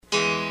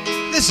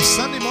This is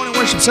Sunday morning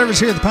worship service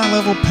here at the Pine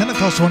Level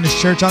Pentecostal Holiness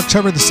Church,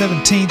 October the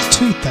 17th,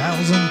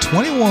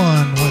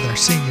 2021, with our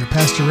senior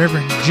pastor,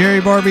 Reverend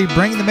Jerry Barbee,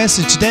 bringing the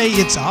message today.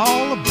 It's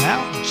all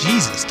about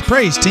Jesus. The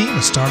praise team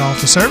will start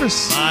off the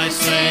service. My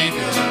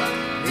Savior,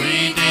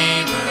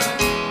 Redeemer,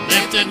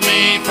 lifted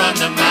me from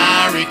the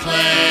miry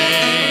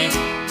clay.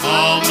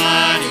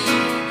 Almighty,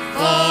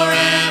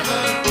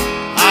 forever,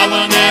 I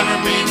will never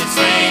be the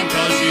same,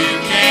 'cause you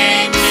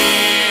came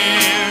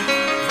near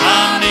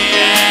from the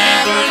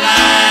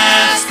everlasting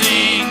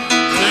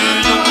to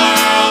the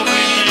world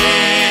we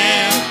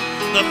live,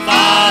 the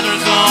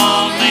Father's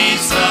only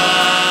Son.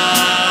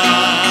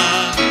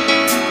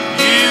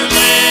 You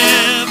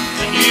lived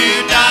and you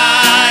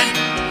died,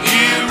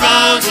 you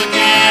rose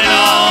again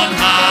on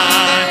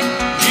high.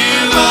 You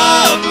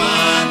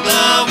opened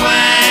the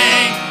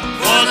way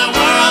for the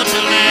world to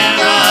live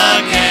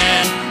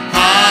again.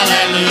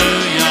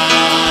 Hallelujah,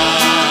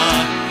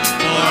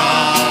 for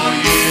all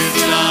you've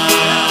done.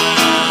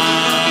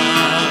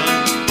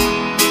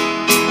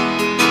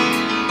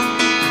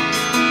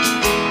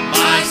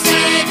 My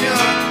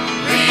Savior,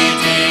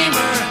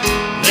 Redeemer,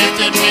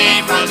 lifted me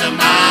from the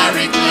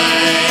miry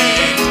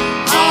clay.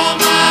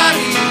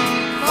 Almighty,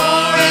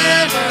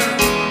 forever,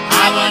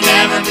 I will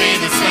never be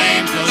the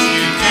same, 'cause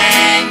you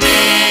came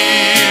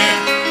near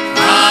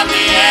from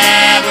the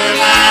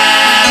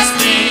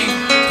everlasting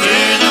to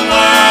the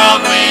world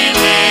we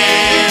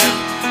live,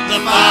 the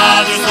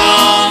Father's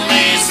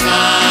only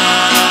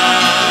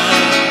Son.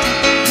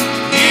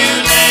 You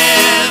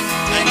lived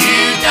and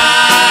you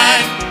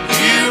died,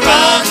 you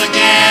rose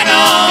again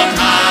on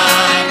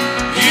high.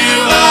 You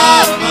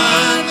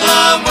opened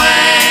the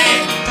way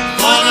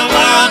for the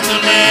world to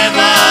live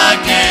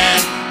again.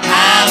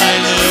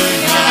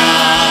 Hallelujah,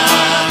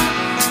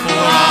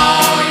 for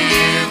all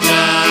you've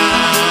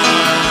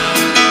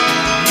done.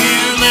 You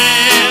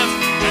lived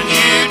and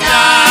you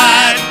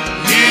died,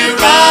 you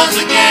rose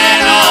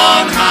again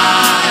on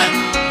high.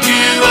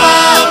 You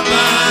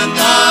opened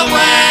the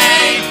way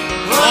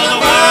for the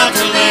world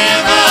to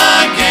live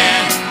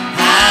again.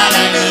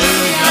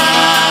 Hallelujah,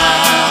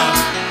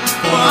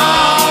 for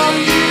all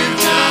you've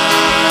done.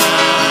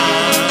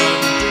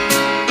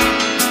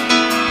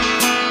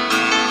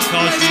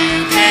 'Cause you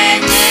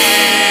came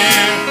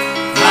near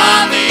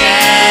from the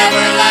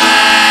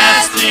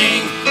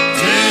everlasting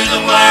to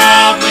the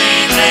world we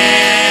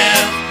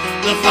live,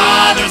 the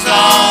Father's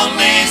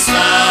only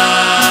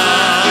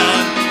Son.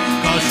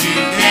 'Cause you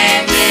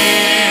came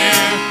near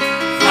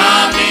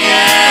from the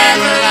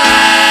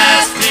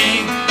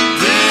everlasting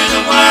to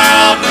the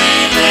world we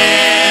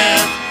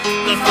live,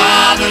 the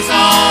Father's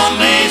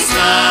only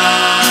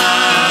Son.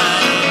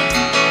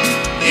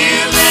 You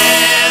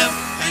lived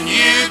and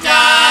you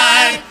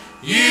died,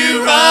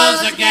 you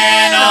rose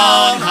again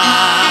on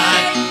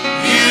high.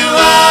 You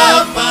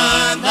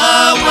opened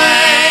the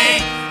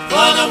way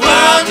for the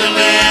world to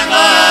live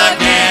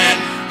again.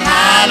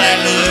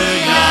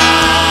 Hallelujah,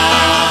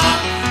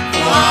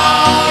 for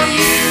all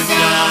you've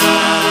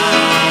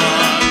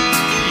done.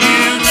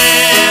 You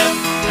lived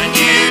and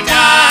you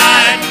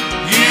died,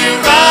 you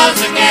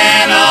rose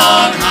again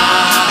on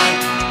high.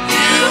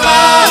 You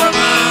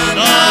opened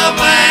the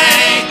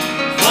way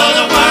for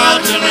the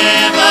world to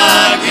live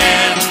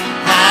again.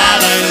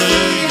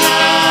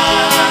 Hallelujah,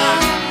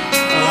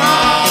 for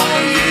all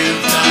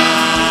you've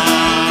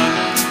done.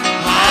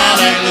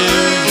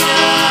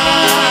 Hallelujah,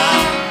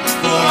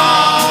 for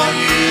all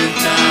you've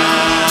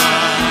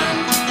done.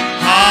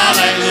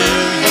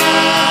 Hallelujah,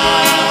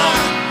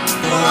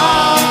 for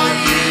all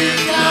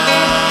you've done.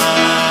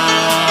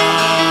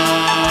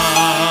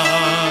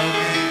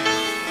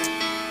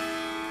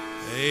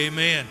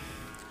 Amen.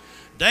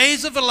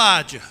 Days of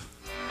Elijah.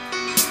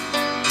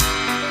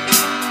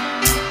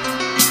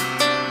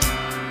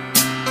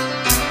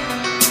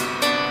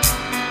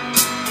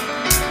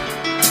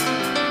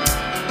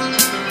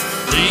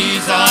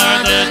 These are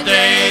the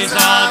days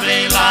of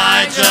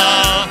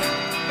Elijah,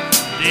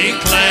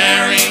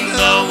 declaring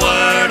the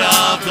word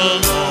of the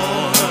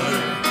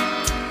Lord.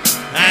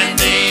 And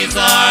these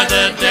are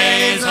the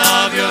days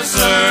of your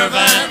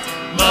servant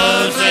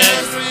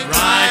Moses,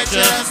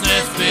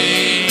 righteousness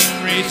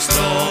being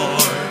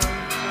restored.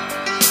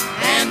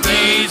 And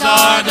these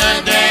are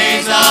the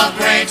days of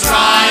great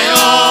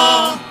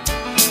trial,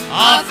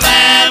 of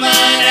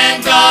famine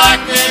and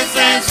darkness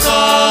and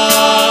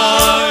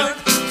sword.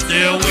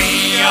 Still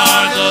we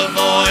are the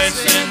voice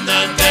in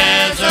the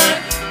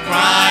desert,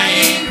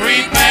 crying,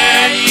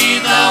 prepare ye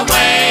the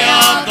way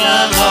of the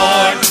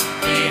Lord.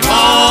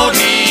 Behold,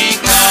 he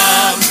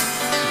comes,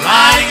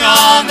 riding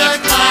on the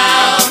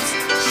clouds,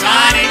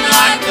 shining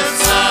like the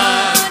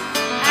sun.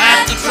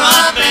 At the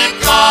trumpet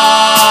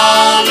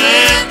call,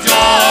 lift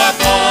your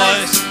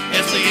voice,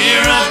 it's the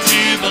year of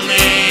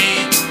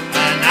Jubilee.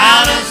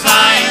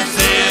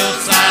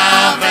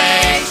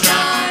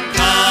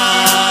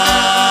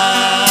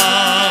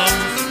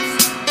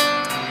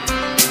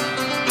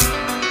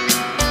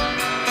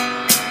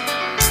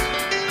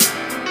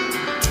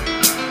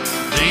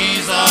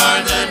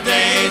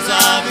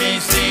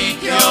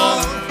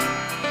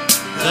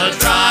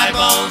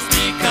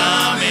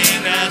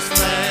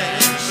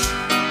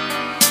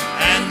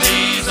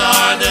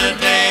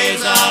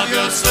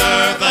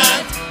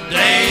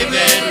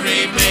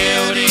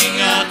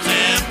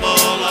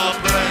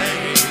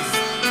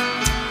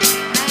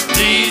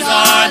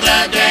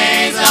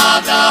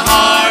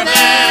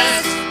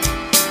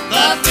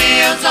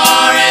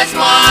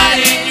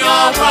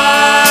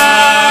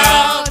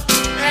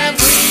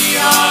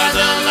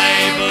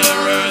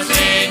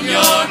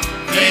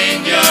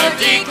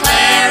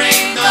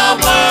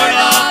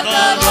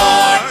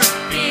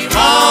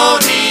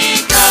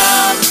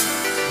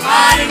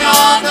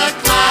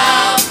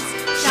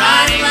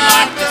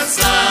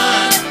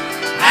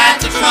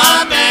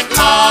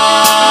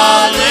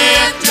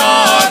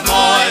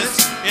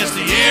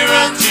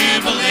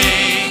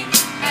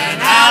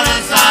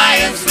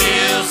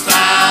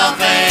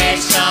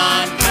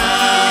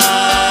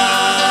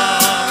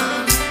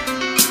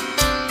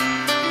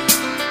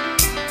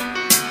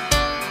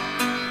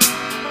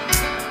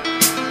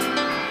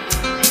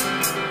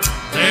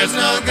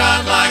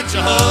 God like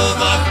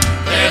Jehovah.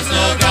 There's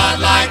no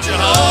God like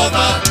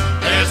Jehovah.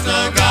 There's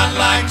no God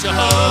like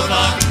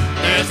Jehovah.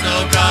 There's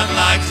no God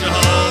like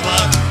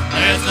Jehovah.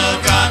 There's no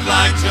God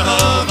like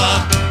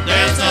Jehovah.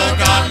 There's no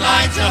God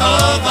like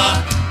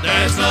Jehovah.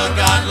 There's no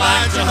God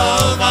like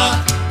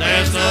Jehovah.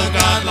 There's no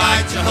God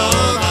like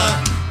Jehovah.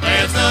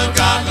 There's no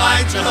God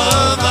like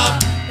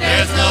Jehovah.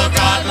 There's no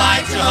God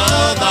like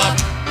Jehovah.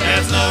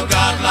 There's no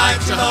God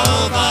like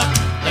Jehovah.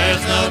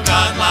 There's no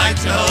God like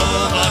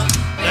Jehovah.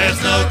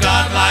 There's no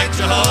God like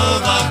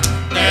Jehovah.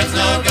 There's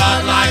no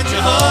God like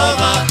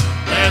Jehovah.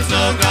 There's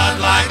no God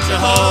like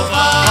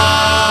Jehovah.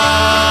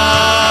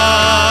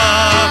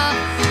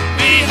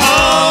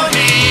 Behold,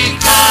 he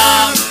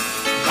comes,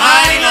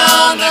 riding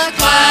on the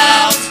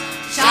clouds,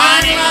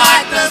 shining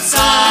like the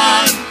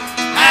sun.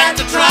 At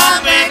the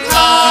trumpet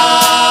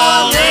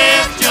call,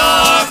 lift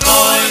your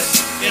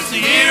voice. It's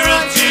the year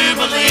of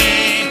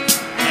Jubilee,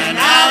 and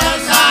out of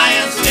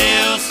Zion's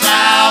hill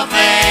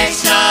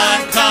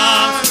salvation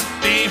comes.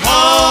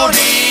 Behold,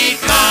 he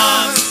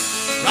comes,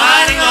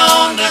 riding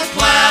on the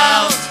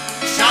clouds,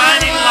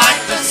 shining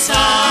like the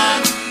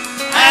sun.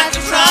 At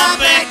the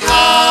trumpet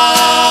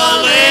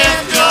call,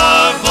 lift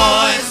your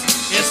voice.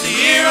 It's the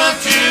year of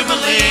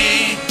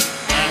Jubilee,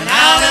 and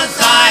out of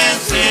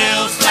Zion's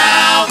hill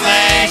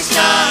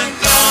salvation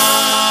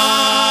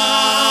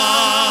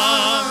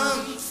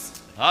comes.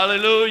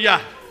 Hallelujah.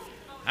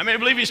 How many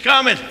believe he's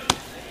coming?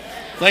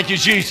 Thank you,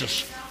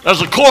 Jesus.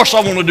 There's a chorus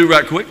I want to do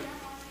right quick.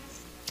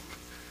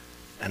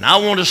 And I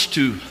want us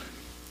to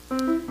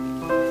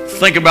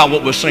think about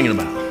what we're singing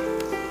about.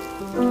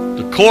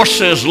 The chorus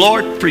says,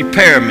 Lord,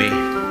 prepare me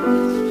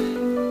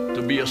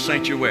to be a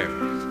sanctuary.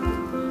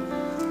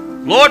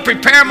 Lord,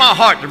 prepare my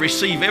heart to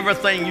receive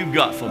everything you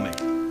got for me,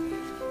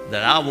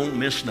 that I won't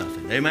miss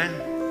nothing. Amen?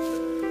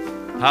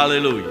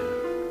 Hallelujah.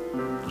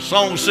 The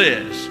song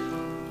says,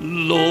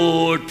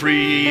 Lord,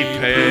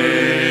 prepare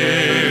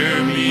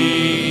me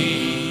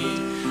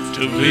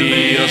to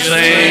be a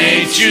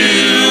sanctuary,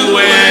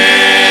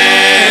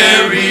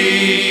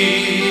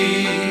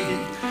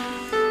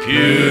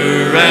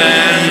 pure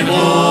and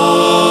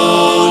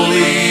holy,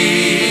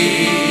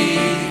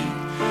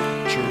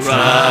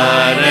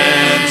 tried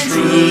and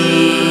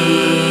true,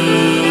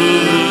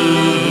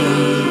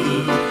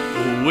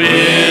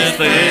 with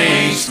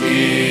thanksgiving,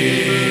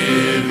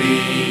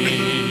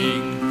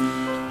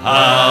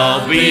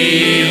 I'll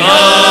be a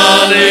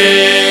living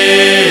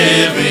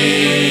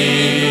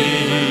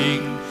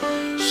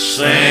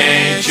sanctuary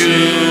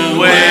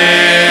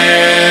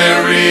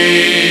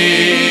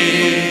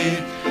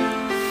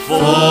for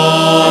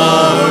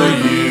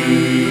you.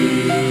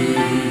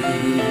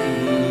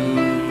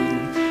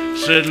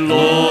 Said,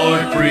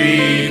 Lord,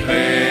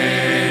 prepare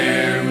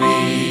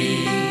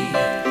me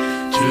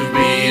to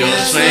be a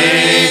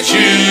sanctuary,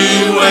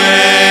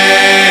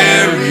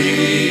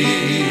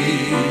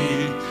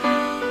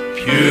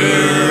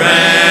 pure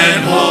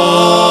and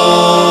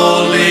holy,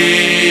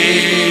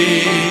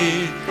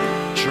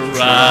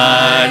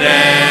 tried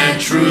and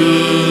true,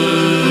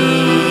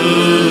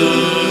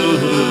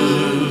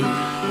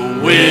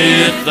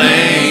 with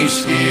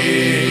thanksgiving,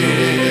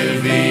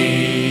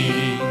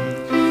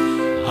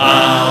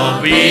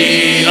 I'll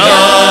be a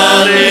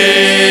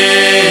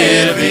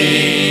living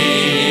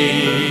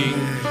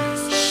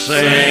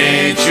sanctuary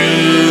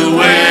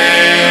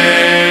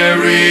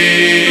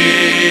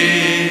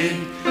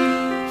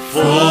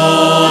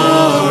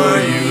for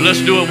you.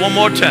 Let's do it one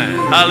more time.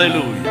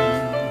 Hallelujah.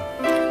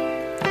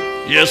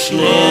 Yes,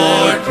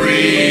 Lord,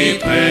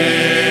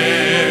 prepare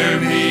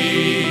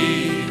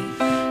me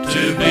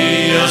to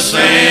be a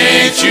sanctuary,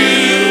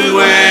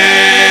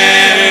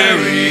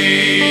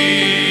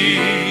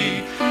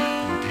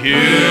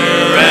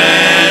 pure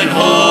and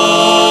holy,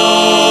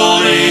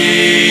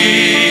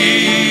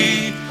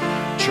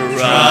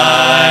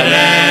 tried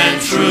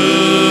and true,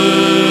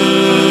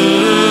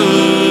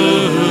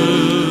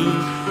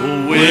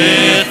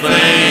 with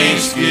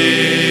thanksgiving,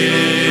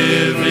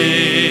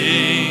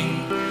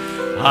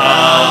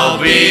 I'll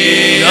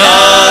be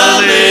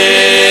a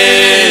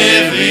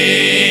living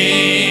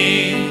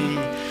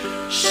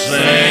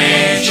sanctuary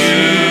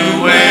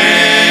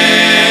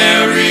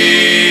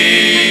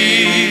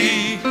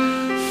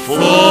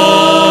for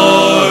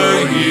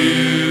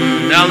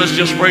you. Now let's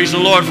just praise the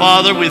Lord.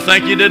 Father, we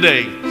thank you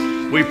today.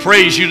 We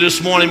praise you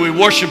this morning. We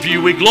worship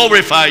you. We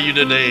glorify you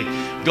today.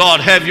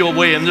 God, have your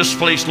way in this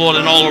place, Lord,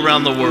 and all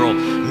around the world.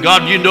 And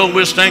God, you know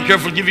we'll stand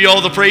careful to give you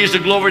all the praise, the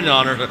glory, and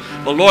honor.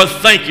 But Lord,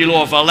 thank you,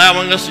 Lord, for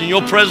allowing us in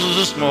your presence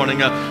this morning.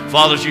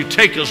 Father, as you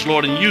take us,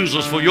 Lord, and use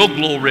us for your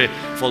glory.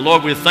 For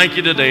Lord, we thank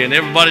you today. And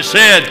everybody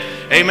said,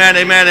 amen,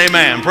 amen,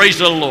 amen. Praise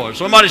the Lord.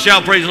 Somebody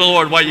shout praise the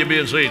Lord while you're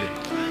being seated.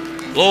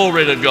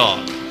 Glory to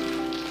God.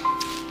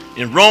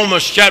 In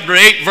Romans chapter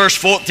 8, verse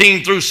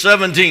 14 through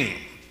 17.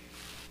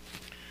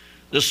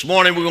 This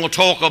morning we're going to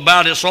talk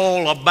about it's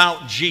all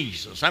about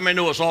Jesus. How many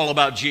know it's all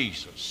about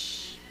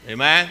Jesus?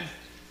 Amen?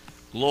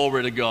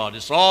 Glory to God.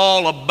 It's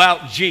all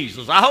about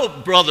Jesus. I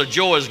hope Brother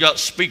Joe has got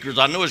speakers.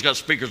 I know he's got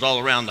speakers all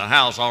around the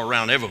house, all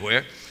around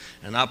everywhere.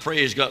 And I pray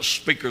he's got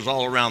speakers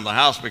all around the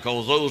house,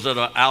 because those that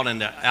are out in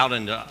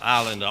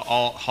the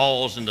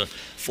halls and the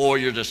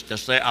foyer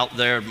that's out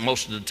there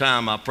most of the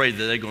time, I pray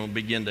that they're going to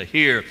begin to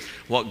hear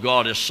what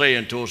God is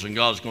saying to us, and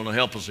God's going to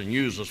help us and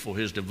use us for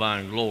his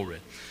divine glory.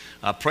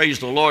 I praise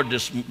the Lord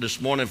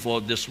this morning for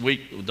this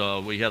week.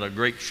 We had a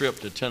great trip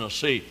to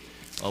Tennessee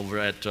over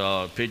at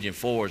Pigeon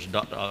Forge.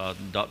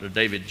 Dr.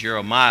 David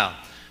Jeremiah,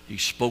 he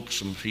spoke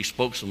some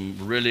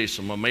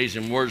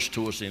amazing words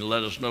to us, and he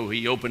let us know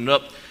he opened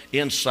up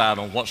insight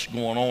on what's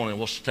going on and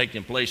what's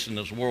taking place in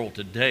this world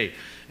today.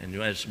 And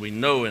as we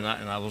know, and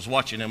I was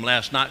watching him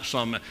last night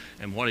some,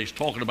 and what he's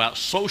talking about,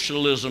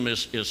 socialism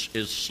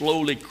is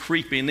slowly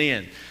creeping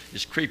in.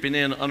 It's creeping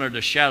in under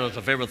the shadows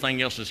of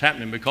everything else that's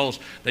happening, because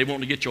they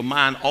want to get your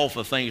mind off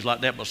of things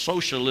like that. But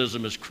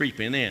socialism is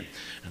creeping in.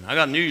 And I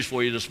got news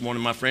for you this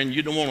morning, my friend.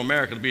 You don't want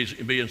America to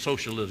be in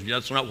socialism.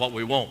 That's not what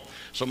we want.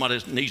 Somebody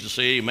needs to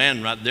say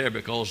amen right there,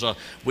 because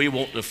we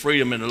want the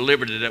freedom and the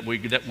liberty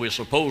that we're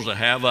supposed to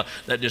have,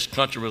 that this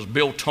country was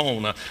built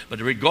on. But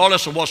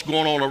regardless of what's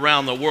going on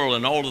around the world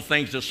and all the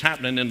things that's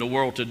happening in the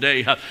world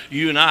today,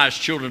 you and I as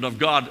children of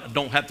God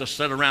don't have to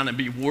sit around and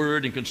be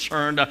worried and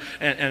concerned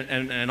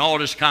and all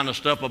this kind of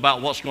stuff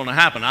about what's going to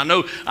happen. I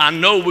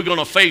know we're going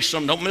to face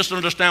some. Don't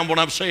misunderstand what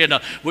I'm saying.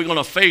 We're going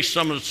to face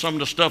some of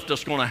the stuff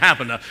that's going to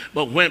happen.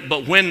 But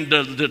when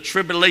the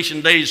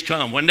tribulation days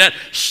come, when that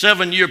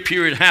 7-year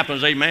period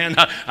happens, amen,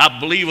 I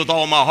believe with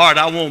all my heart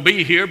I won't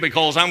be here,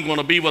 because I'm going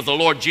to be with the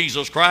Lord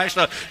Jesus Christ,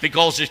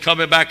 because he's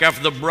coming back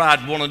after the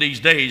bride one of these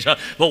days.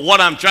 But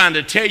what I'm trying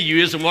to tell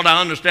you is, and what I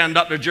understand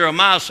Dr.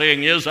 Jeremiah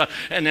saying is,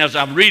 and as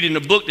I'm reading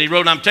the book that he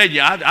wrote, I'm telling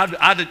you,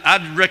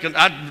 I'd reckon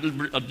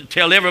I'd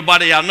tell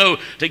everybody I know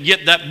to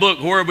get that book.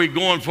 Where are we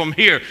going from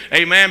here?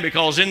 Amen.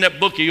 Because in that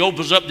book he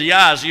opens up the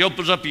eyes, he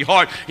opens up your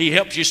heart, he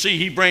helps you see,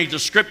 he brings the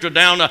scripture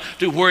down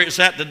to where it's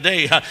at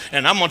today.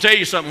 And I'm going to tell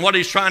you something. What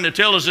he's trying to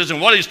tell us is, and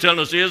what he's telling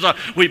us is,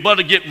 we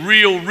better get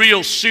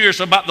real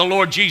serious about the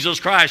Lord Jesus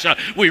Christ.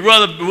 We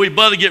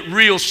better get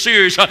real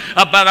serious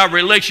about our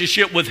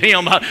relationship with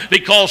him,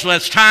 because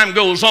as time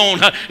goes on,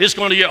 it's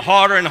going to get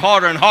harder and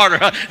harder and harder.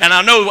 And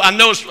I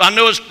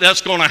know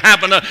that's going to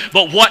happen.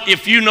 But what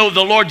if you know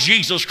the Lord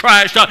Jesus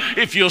Christ?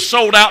 If you're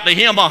sold out to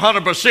him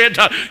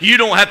 100%, you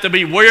don't have to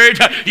be worried.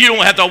 You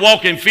don't have to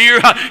walk in fear.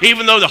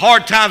 Even though the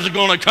hard times are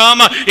going to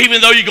come,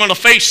 even though you're going to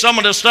face some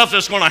of the stuff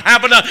that's going to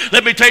happen,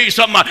 let me tell you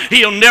something.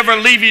 He'll never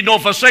leave you nor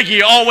forsake you.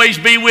 He'll always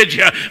be with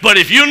you. But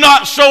if you're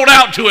not sold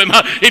out to him,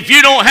 if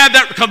you don't have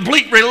that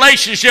complete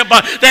relationship,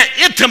 that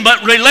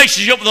intimate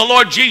relationship with the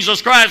Lord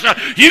Jesus Christ,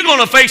 you're going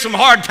to face some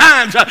hard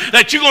times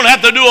that you're going to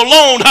have to do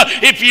alone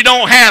if you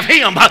don't have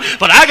him.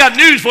 But I got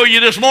news for you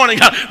this morning,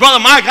 Brother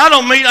Mike. I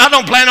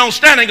don't plan on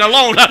standing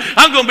alone.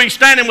 I'm going to be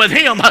standing with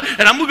him,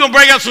 and I'm going to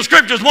bring out some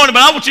scriptures this morning.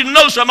 But I want you to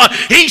know something.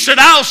 He said,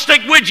 I'll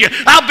stick with you.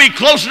 I'll be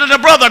closer than a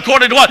brother,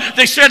 according to what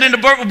they said in the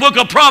book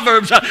of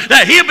Proverbs,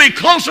 that he'll be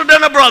closer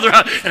than a brother.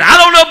 And I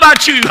don't know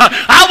about you.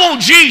 I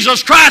want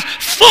Jesus Christ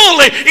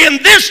fully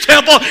in this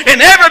temple,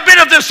 and every bit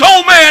of this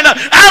old man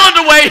out of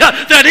the way,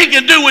 that he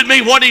can do with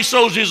me what he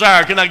so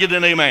desires. Can I get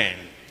an amen?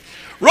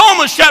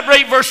 Romans chapter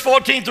 8, verse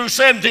 14 through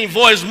 17,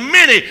 for as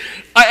many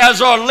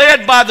as are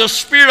led by the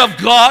Spirit of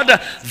God,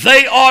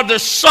 they are the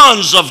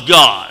sons of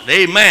God.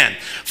 Amen.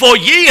 For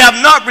ye have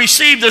not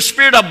received the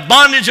spirit of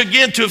bondage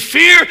again to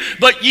fear,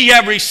 but ye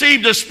have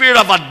received the spirit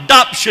of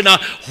adoption,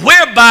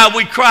 whereby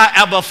we cry,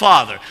 Abba,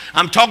 Father.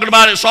 I'm talking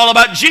about, it's all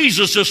about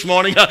Jesus this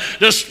morning.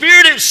 The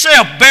Spirit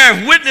itself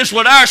bears witness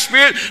with our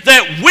spirit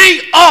that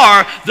we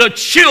are the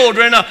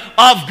children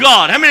of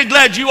God. How many are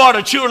glad you are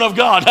the children of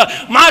God?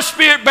 My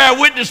spirit bears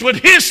witness with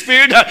his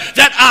spirit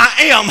that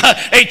I am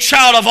a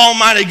child of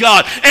Almighty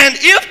God. And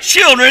if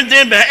children,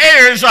 then be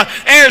heirs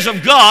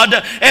of God,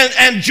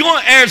 and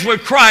joint heirs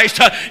with Christ,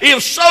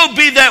 if so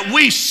be that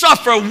we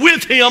suffer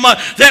with him,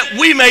 that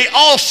we may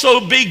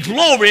also be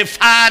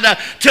glorified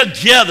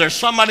together.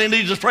 Somebody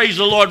needs to praise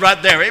the Lord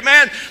right there.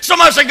 Amen.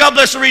 Somebody say, God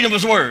bless the reading of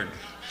his word.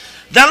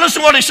 Now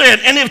listen to what he said.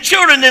 And if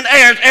children, then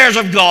heirs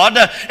of God,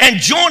 and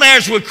joint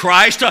heirs with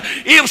Christ,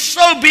 if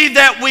so be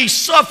that we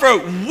suffer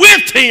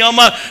with him,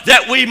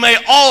 that we may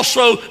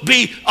also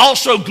be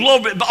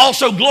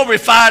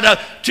glorified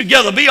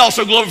together. Be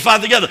also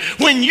glorified together.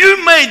 When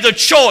you made the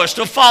choice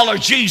to follow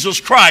Jesus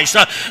Christ,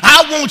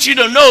 I want you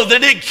to know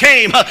that it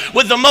came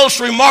with the most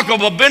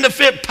remarkable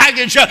benefit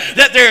package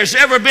that there has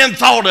ever been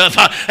thought of.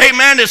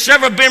 Amen. It's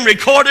ever been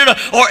recorded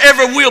or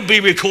ever will be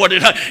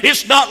recorded.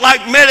 It's not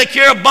like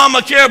Medicare,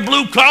 Obamacare,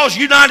 Blue Cross,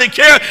 United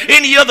Care,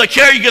 any other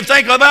care you can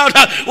think about.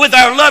 With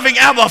our loving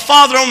Abba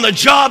Father on the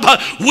job,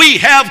 we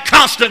have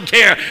constant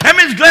care. How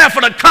many's glad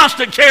for the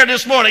constant care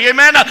this morning?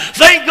 Amen.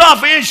 Thank God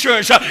for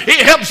insurance.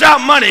 It helps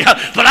out money.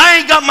 But I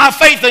ain't got my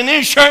faith in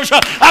insurance.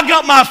 I've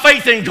got my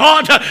faith in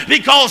God,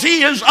 because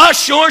he is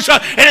assurance.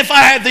 And if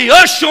I have the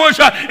assurance,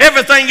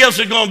 everything else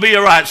is going to be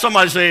all right.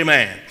 Somebody say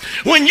amen.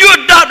 When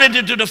you're adopted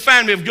into the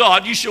family of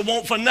God, you should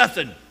want for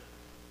nothing.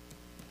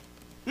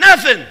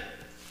 Nothing.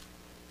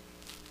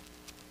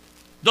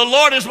 The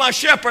Lord is my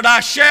shepherd, I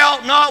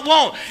shall not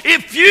want.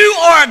 If you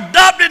are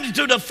adopted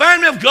into the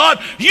family of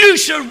God, you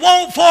should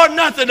want for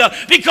nothing,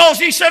 because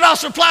he said, I'll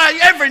supply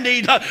every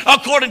need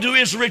according to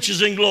his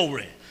riches and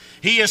glory.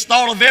 He has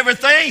thought of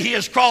everything. He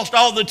has crossed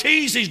all the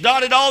T's. He's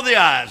dotted all the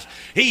I's.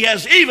 He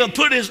has even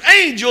put his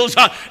angels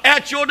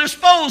at your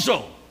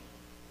disposal.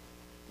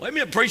 Wait a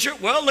minute, preacher.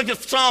 Well, look at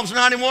Psalms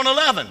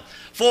 91:11.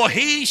 For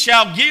he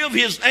shall give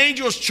his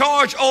angels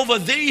charge over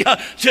thee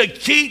to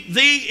keep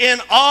thee in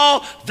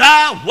all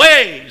thy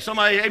ways.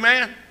 Somebody,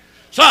 amen?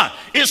 So,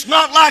 it's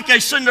not like a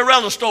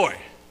Cinderella story.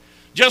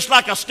 Just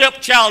like a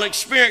stepchild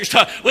experienced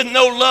with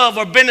no love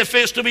or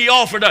benefits to be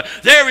offered.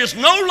 There is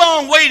no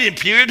long waiting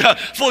period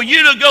for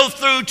you to go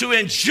through to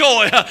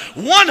enjoy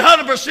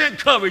 100%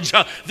 coverage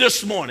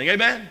this morning.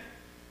 Amen?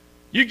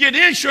 You get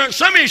insurance.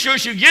 Some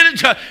insurance, you get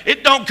it,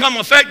 it don't come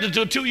effective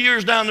until 2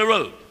 years down the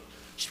road.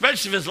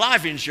 Especially if it's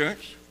life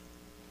insurance.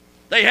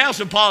 They have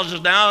some policies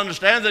now. I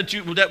understand that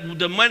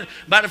the money.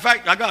 Matter of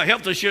fact, I got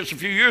health insurance a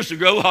few years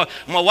ago.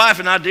 My wife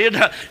and I did.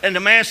 And the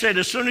man said,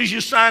 as soon as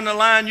you sign the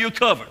line, you're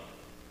covered.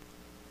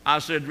 I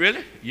said,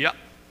 really? Yep.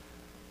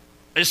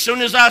 As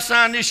soon as I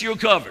sign this, you're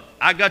covered.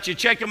 I got your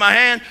check in my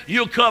hand.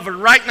 You're covered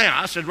right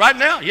now. I said, right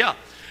now? Yeah.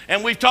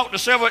 And we've talked to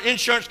several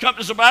insurance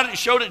companies about it and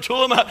showed it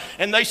to them.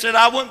 And they said,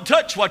 I wouldn't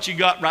touch what you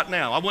got right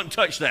now. I wouldn't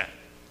touch that.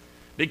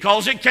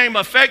 Because it came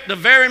effect the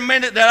very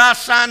minute that I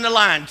signed the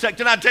line.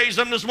 Can I tell you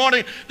something this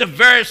morning? The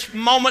very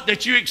moment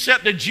that you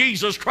accepted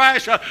Jesus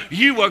Christ,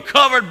 you were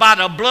covered by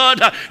the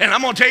blood. And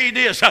I'm going to tell you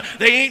this,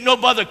 there ain't no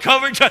other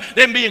coverage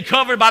than being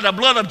covered by the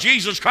blood of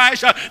Jesus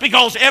Christ,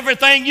 because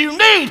everything you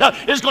need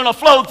is going to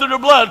flow through the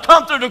blood,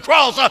 come through the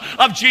cross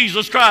of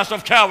Jesus Christ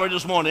of Calvary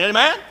this morning.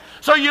 Amen?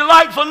 So you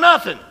lack for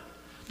nothing.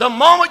 The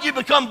moment you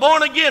become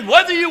born again,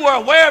 whether you were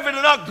aware of it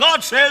or not,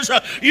 God says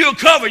you're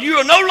covered. You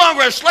are no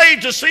longer a slave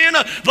to sin,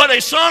 but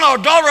a son or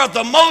daughter of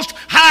the Most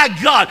High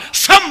God.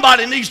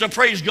 Somebody needs to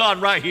praise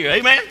God right here.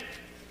 Amen?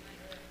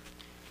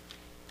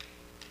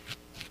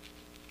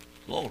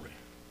 Glory.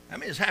 How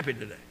many is happy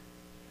today?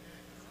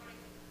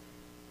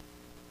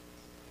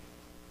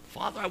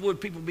 Father, I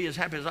would people be as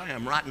happy as I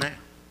am right now.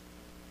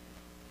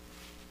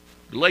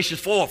 Galatians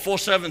 4 through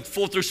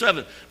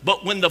 7.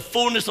 But when the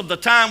fullness of the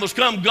time was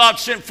come, God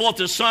sent forth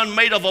his Son,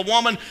 made of a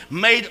woman,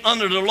 made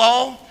under the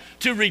law,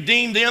 to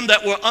redeem them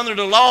that were under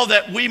the law,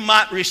 that we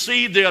might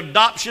receive the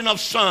adoption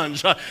of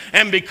sons.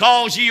 And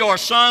because ye are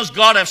sons,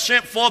 God hath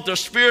sent forth the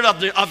Spirit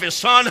of his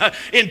Son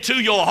into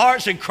your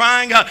hearts, and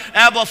crying,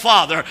 Abba,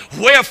 Father.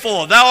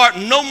 Wherefore thou art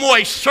no more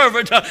a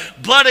servant,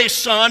 but a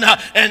son,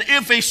 and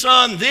if a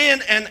son,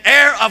 then an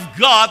heir of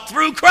God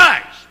through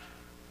Christ.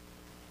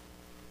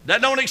 That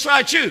don't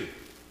excite you.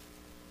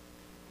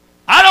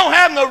 I don't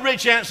have no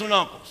rich aunts and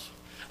uncles.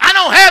 I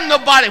don't have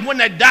nobody when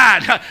they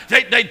died.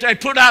 They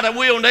put out a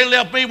will and they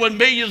left me with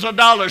millions of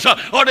dollars,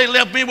 or they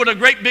left me with a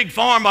great big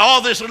farm, or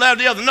all this and that and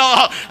the other. No,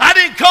 I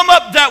didn't come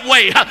up that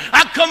way.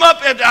 I come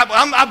up and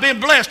I've been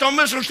blessed. Don't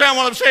misunderstand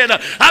what I'm saying.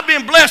 I've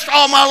been blessed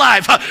all my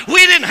life.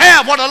 We didn't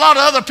have what a lot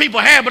of other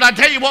people had, but I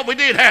tell you what we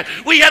did have.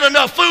 We had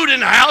enough food in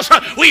the house.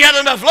 We had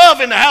enough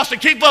love in the house to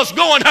keep us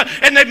going,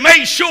 and they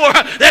made sure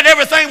that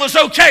everything was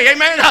okay.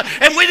 Amen.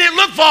 And we didn't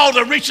look for all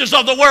the riches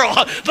of the world.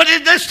 But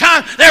at this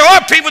time, there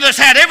are people that's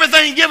had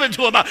everything given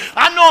to him.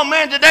 I know a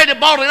man today that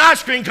bought an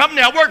ice cream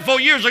company I worked for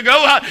years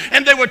ago,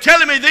 and they were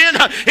telling me then,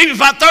 he was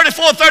about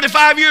 34,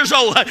 35 years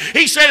old.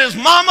 He said his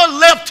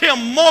mama left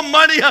him more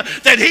money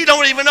that he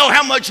don't even know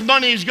how much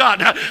money he's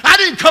got. I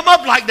didn't come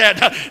up like that.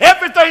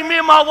 Everything me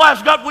and my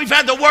wife's got, we've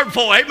had to work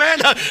for. Amen.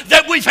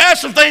 That we've had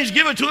some things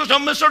given to us,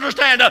 don't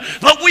misunderstand.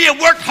 But we have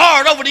worked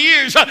hard over the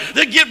years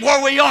to get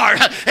where we are.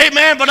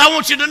 Amen. But I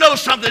want you to know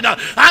something.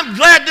 I'm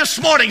glad this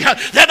morning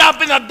that I've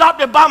been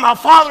adopted by my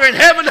Father in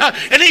heaven,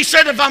 and he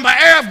said if I'm an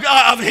heir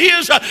of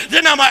his,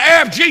 then I'm an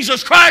heir of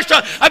Jesus Christ.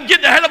 I'm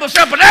getting ahead of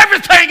myself, but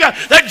everything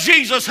that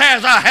Jesus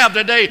has, I have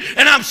today,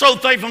 and I'm so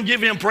thankful. I'm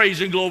giving him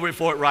praise and glory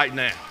for it right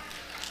now.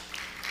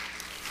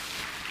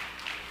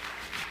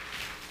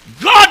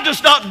 God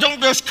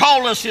don't just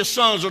call us his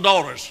sons or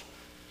daughters.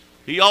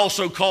 He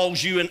also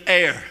calls you an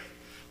heir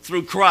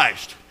through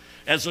Christ.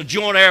 As a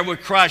joint heir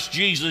with Christ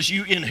Jesus,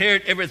 you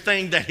inherit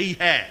everything that he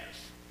has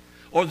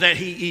or that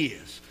he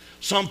is.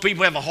 Some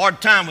people have a hard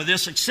time with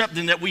this,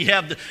 accepting that we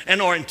have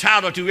and are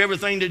entitled to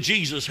everything that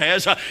Jesus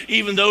has,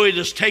 even though it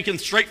is taken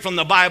straight from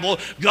the Bible,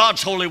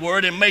 God's holy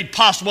word, and made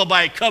possible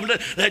by a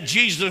covenant that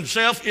Jesus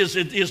himself is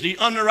the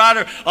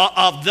underwriter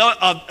of,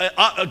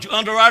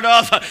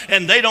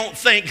 and they don't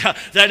think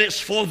that it's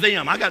for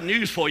them. I got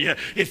news for you.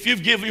 If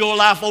you've given your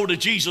life over to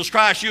Jesus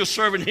Christ, you're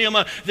serving him,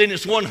 then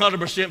it's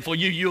 100% for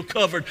you. You're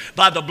covered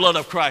by the blood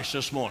of Christ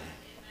this morning.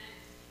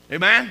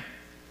 Amen?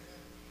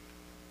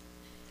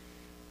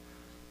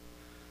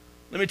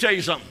 Let me tell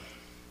you something.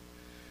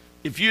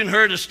 If you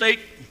inherit a estate,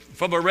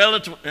 from a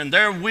relative, and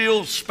their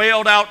will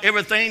spelled out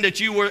everything that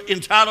you were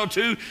entitled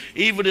to,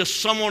 even if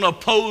someone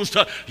opposed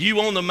you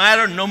on the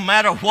matter, no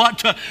matter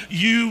what,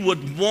 you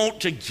would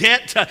want to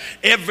get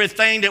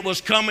everything that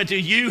was coming to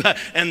you,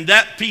 and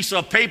that piece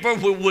of paper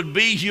would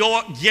be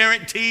your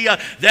guarantee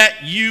that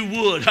you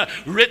would.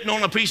 Written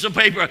on a piece of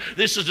paper,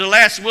 this is the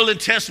last will and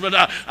testament.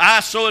 I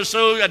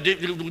so-and-so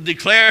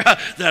declare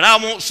that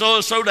I want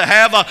so-and-so to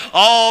have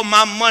all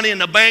my money in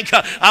the bank.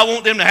 I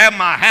want them to have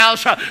my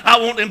house. I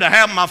want them to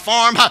have my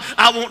farm.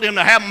 I want them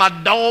to have my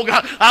dog.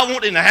 I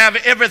want them to have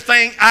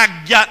everything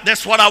I got.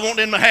 That's what I want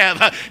them to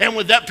have. And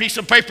with that piece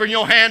of paper in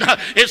your hand,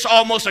 it's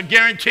almost a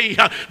guarantee.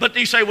 But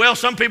they say, well,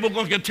 some people are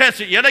going to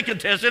contest it. Yeah, they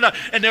contest it.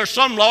 And there are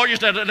some lawyers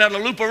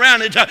that'll loop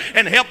around it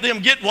and help them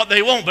get what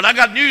they want. But I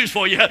got news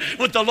for you.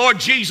 With the Lord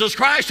Jesus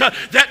Christ,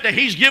 that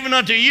He's given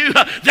unto you,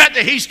 that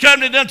He's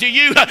covenanted unto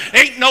you,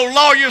 ain't no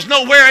lawyers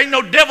nowhere, ain't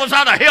no devils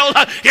out of hell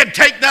can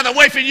take that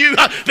away from you,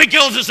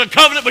 because it's a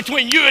covenant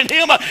between you and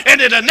Him, and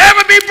it'll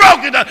never be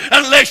broken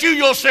unless you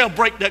yourself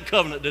break that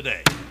covenant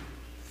today.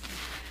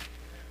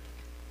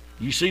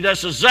 You see,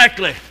 that's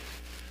exactly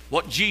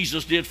what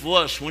Jesus did for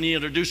us when He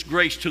introduced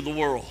grace to the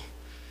world.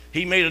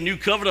 He made a new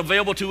covenant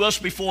available to us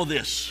before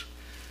this.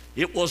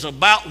 It was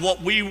about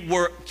what we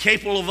were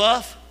capable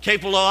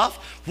of,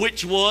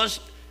 which was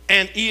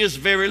and is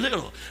very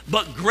little.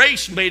 But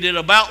grace made it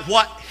about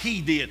what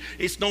He did.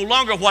 It's no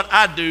longer what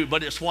I do,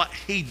 but it's what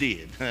He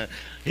did.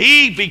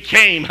 He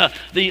became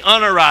the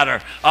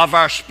underwriter of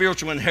our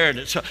spiritual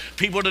inheritance.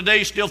 People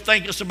today still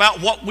think it's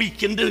about what we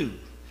can do.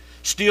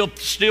 Still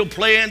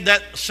playing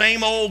that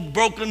same old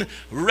broken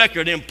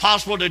record,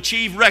 impossible to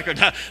achieve record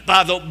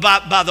by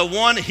the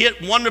one hit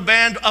wonder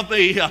band of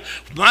me,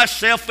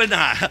 myself and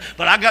I.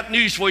 But I got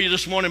news for you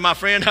this morning, my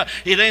friend.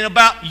 It ain't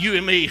about you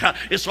and me.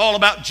 It's all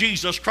about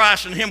Jesus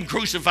Christ and Him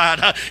crucified.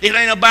 It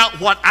ain't about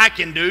what I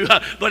can do,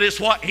 but it's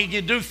what He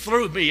can do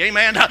through me.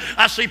 Amen.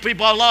 I see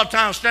people a lot of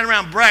times standing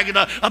around bragging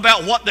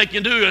about what they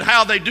can do and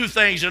how they do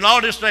things and all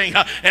this thing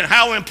and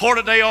how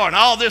important they are and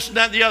all this and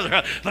that and the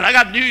other. But I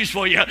got news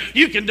for you.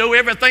 You can do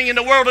everything in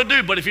the world to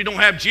do, but if you don't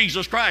have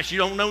Jesus Christ, you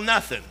don't know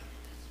nothing.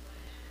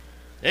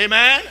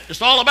 Amen.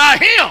 It's all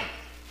about Him.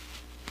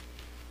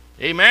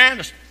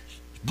 Amen.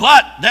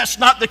 But that's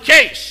not the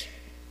case.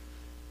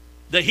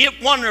 The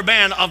hit wonder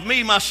band of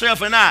me, myself,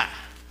 and I.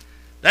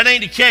 That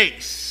ain't the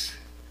case.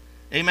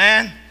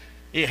 Amen.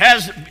 It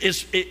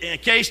is a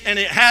case, and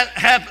it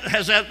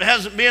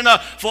hasn't been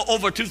for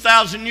over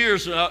 2,000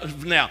 years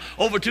now.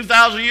 Over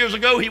 2,000 years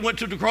ago, He went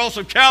to the cross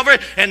of Calvary,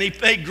 and He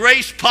made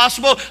grace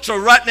possible. So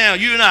right now,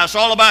 you and I, it's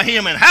all about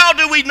Him. And how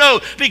do we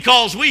know?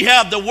 Because we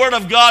have the Word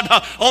of God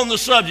on the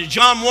subject.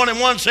 John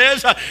 1:1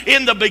 says,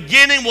 in the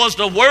beginning was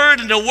the Word,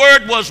 and the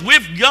Word was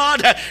with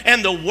God,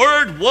 and the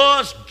Word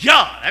was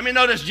God. I mean,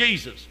 notice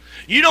Jesus.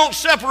 You don't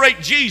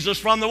separate Jesus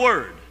from the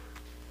Word.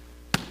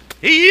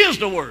 He is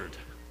the Word.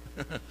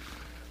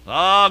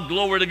 Ah,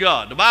 glory to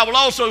God. The Bible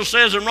also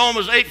says in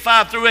Romans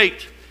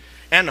 8:5-8,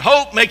 and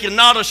hope maketh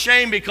not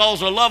ashamed,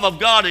 because the love of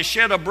God is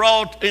shed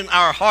abroad in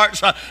our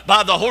hearts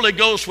by the Holy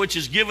Ghost, which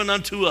is given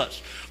unto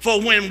us. For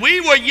when we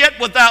were yet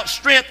without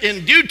strength,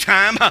 in due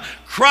time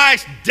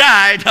Christ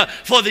died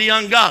for the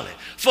ungodly.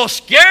 For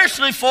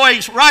scarcely for a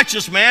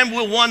righteous man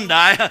will one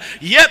die,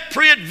 yet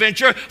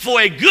peradventure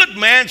for a good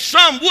man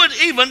some would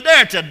even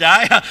dare to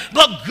die.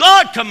 But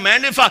God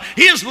commanded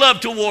His love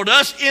toward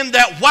us, in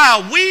that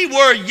while we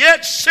were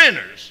yet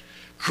sinners,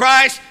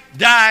 Christ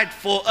died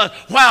for us.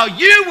 While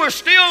you were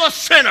still a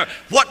sinner,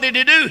 what did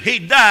He do? He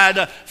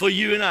died for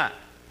you and I.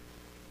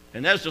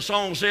 And as the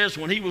song says,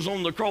 when He was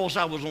on the cross,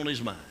 I was on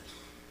His mind.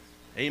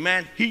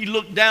 Amen. He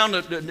looked down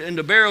in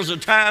the barrels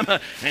of time,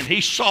 and He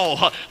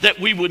saw that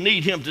we would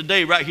need Him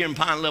today right here in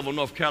Pine Level,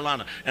 North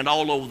Carolina, and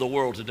all over the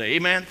world today.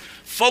 Amen.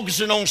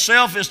 Focusing on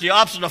self is the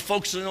opposite of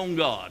focusing on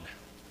God.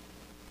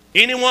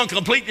 Anyone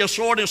completely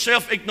absorbed in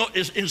self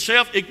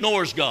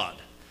ignores God.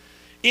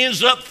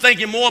 Ends up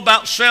thinking more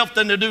about self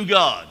than to do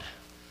God.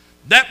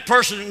 That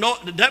person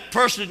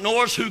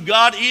ignores who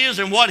God is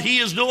and what He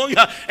is doing,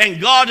 and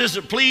God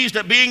isn't pleased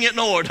at being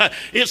ignored.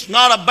 It's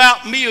not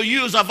about me or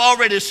you, as I've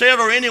already said,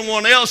 or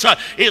anyone else.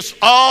 It's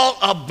all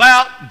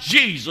about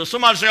Jesus.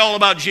 Somebody say all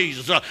about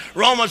Jesus.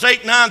 Romans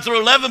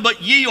 8:9-11,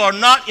 but ye are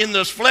not in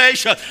this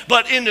flesh,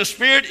 but in the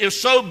Spirit, if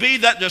so be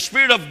that the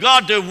Spirit of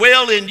God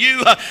dwell in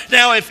you.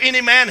 Now if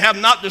any man have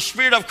not the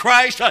Spirit of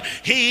Christ,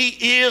 he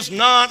is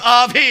none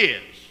of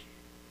His.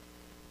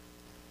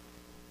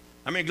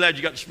 I mean, glad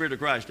you got the Spirit of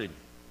Christ in you.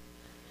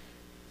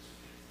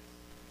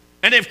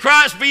 And if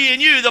Christ be in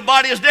you, the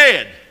body is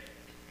dead.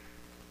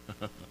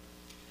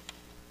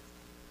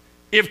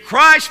 If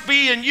Christ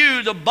be in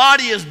you, the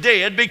body is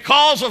dead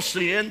because of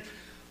sin,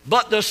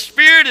 but the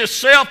Spirit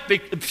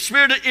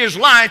is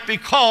life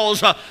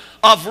because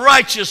of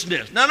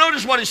righteousness. Now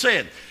notice what He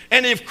said.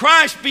 And if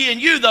Christ be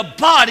in you, the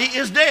body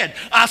is dead.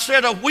 I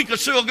said a week or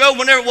so ago,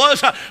 whenever it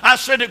was, I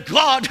said that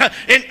God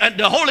and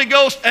the Holy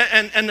Ghost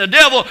and the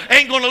devil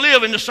ain't going to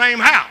live in the same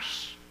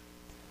house.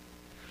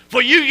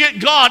 For you get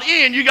God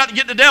in, you got to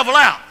get the devil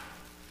out.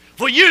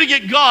 For you to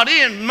get God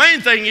in, the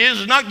main thing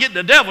is not getting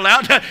the devil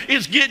out,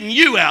 it's getting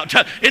you out.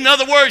 In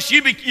other words,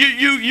 you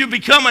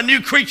become a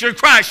new creature of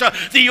Christ.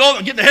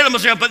 Getting ahead of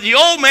myself, but the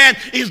old man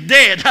is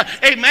dead.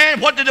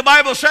 Amen. What did the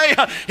Bible say?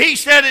 He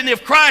said, and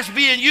if Christ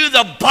be in you,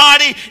 the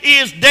body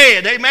is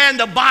dead. Amen.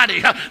 The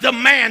body, the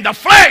man, the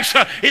flesh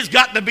has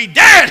got to be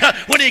dead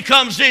when he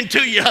comes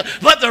into you.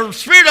 But the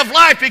spirit of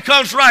life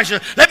becomes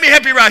righteous. Let me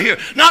help you right here.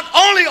 Not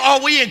only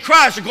are we in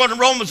Christ, according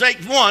to Romans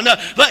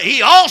 8:1, but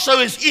he also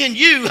is in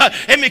you.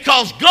 And because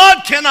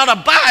God cannot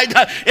abide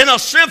in a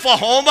sinful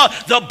home,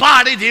 the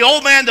body, the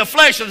old man, the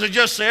flesh, as I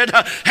just said,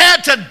 had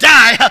to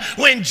die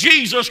when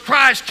Jesus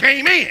Christ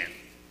came in.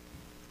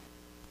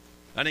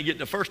 I didn't get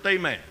the first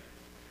amen,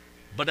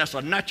 but that's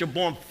a natural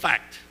born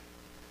fact.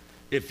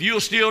 If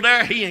you're still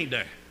there, he ain't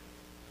there.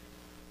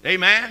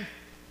 Amen.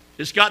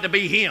 It's got to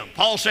be him.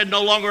 Paul said,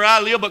 no longer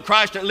I live, but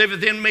Christ that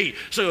liveth in me.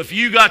 So if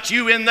you got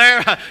you in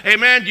there,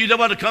 amen, you don't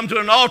want to come to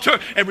an altar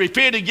and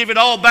repent and give it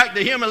all back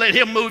to him and let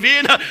him move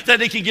in, that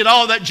he can get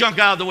all that junk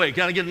out of the way.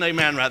 Can I get an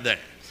amen right there?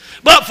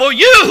 But for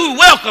you who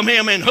welcome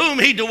him in whom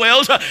he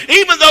dwells,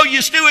 even though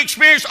you still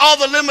experience all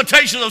the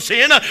limitations of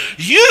sin,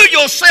 you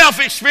yourself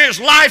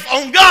experience life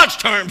on God's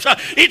terms.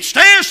 It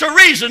stands to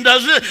reason,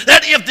 doesn't it,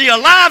 that if the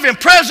alive and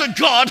present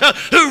God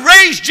who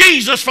raised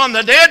Jesus from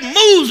the dead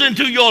moves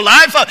into your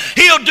life,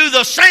 he'll do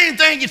the same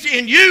thing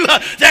in you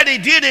that he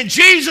did in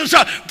Jesus,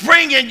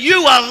 bringing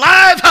you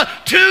alive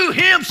to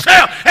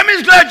himself. How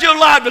many's glad you're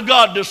alive to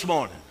God this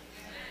morning?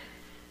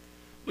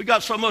 We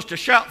got so much to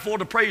shout for,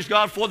 to praise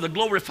God for, to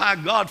glorify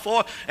God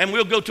for, and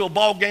we'll go to a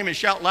ball game and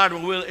shout louder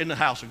than we'll in the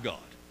house of God.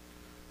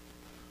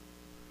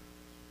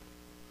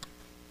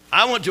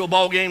 I went to a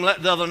ball game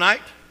the other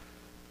night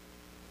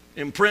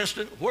in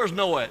Princeton. Where's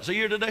Noah at? Is he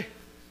here today?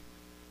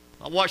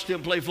 I watched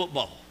him play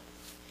football.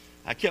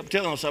 I kept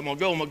telling myself, I'm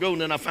going to go,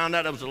 and then I found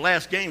out it was the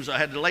last game, so I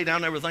had to lay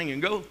down everything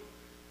and go.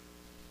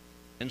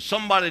 And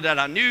somebody that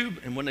I knew,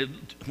 and when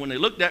they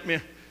looked at me,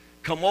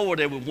 come over,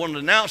 there was one of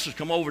the announcers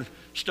come over and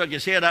stuck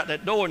his head out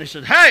that door, and he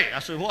said, hey. I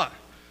said, what?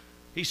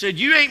 He said,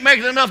 you ain't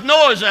making enough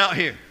noise out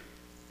here.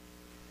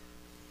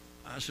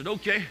 I said,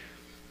 okay.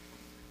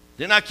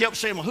 Then I kept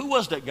saying, well, who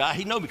was that guy?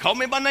 He knew me, called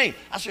me by name.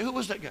 I said, who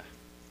was that guy?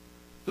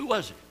 Who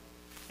was he?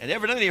 And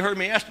evidently he heard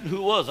me asking who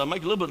it was. I make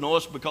a little bit of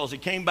noise because he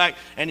came back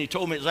and he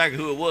told me exactly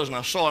who it was, and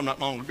I saw him not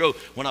long ago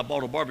when I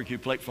bought a barbecue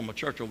plate from a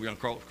church over here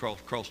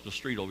across the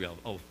street over here,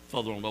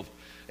 further on over.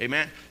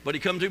 Amen? But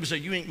he come to me and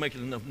said, you ain't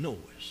making enough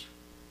noise.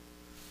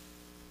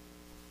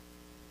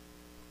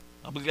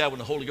 I'll be glad when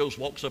the Holy Ghost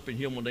walks up in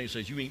here one day and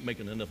says, you ain't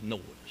making enough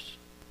noise. Is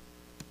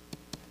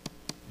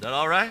that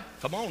all right?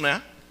 Come on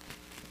now.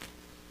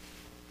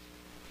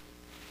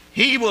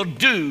 He will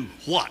do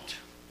what?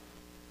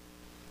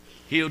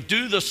 He'll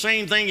do the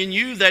same thing in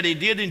you that he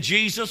did in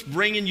Jesus,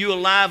 bringing you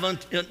alive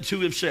unto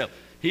himself.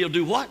 He'll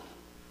do what?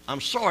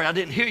 I'm sorry, I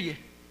didn't hear you.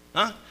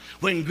 Huh?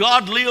 When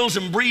God lives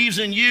and breathes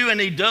in you,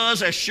 and he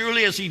does as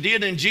surely as he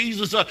did in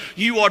Jesus,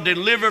 you are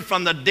delivered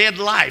from the dead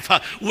life.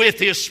 With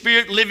his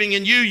spirit living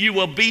in you, you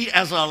will be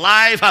as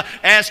alive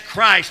as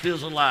Christ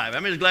is alive.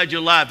 I'm just glad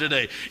you're alive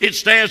today. It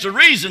stands to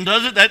reason,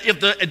 does it, that if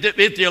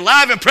the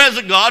alive and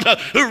present God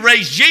who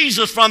raised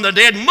Jesus from the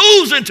dead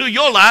moves into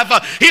your life,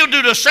 he'll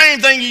do the same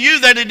thing in you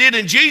that he did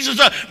in Jesus,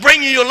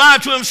 bringing you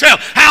alive to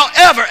himself.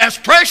 However, as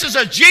precious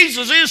as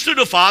Jesus is to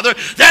the Father,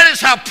 that is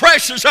how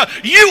precious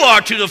you are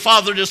to the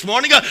Father this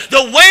morning.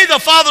 The way the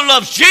Father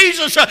loves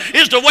Jesus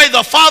is the way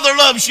the Father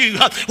loves you.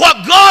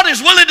 What God is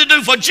willing to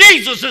do for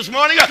Jesus this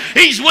morning,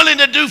 he's willing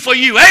to do for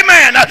you.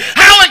 Amen.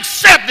 How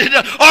accepted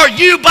are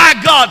you by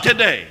God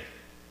today?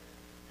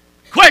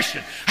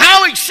 Question.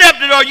 How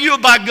accepted are you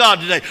by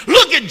God today?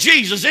 Look at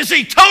Jesus. Is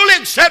he totally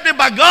accepted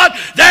by God?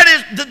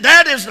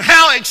 That is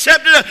how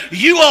accepted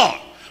you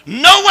are.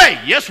 No way.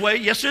 Yes way.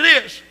 Yes it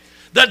is.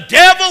 The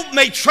devil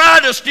may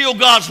try to steal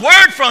God's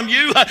word from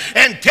you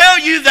and tell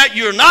you that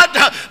you're not,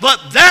 but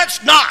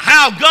that's not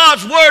how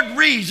God's word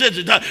reads, is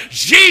it?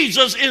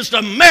 Jesus is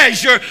the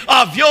measure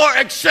of your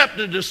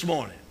acceptance this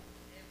morning,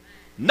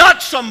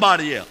 not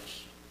somebody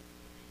else.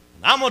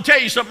 I'm going to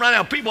tell you something right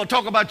now. People will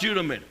talk about you in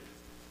a minute.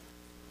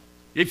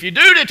 If you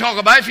do, they talk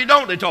about you. If you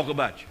don't, they talk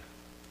about you.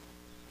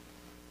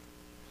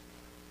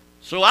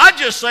 So I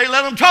just say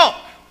let them talk.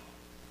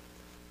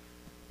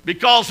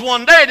 Because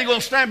one day they're going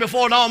to stand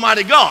before an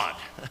almighty God.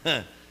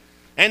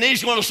 And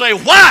he's going to say,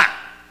 why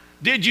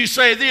did you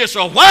say this,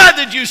 or why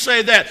did you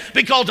say that?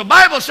 Because the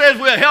Bible says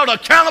we're held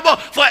accountable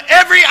for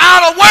every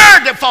idle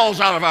word that falls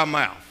out of our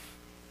mouth.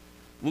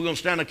 We're going to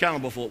stand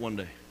accountable for it one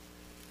day.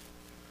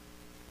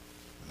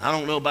 I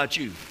don't know about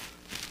you,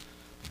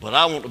 but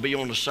I want to be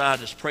on the side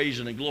that's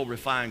praising and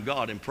glorifying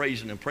God and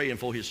praising and praying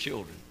for his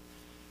children.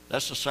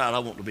 That's the side I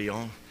want to be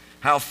on.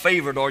 How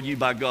favored are you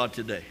by God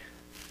today?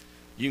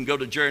 You can go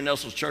to Jerry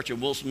Nelson's church in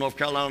Wilson, North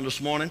Carolina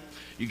this morning.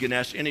 You can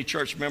ask any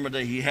church member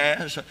that he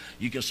has.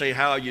 You can say,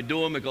 how are you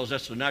doing? Because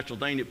that's the natural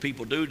thing that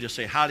people do. Just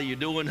say, how are you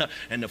doing?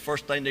 And the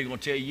first thing they're going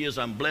to tell you is,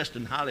 I'm blessed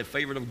and highly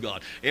favored of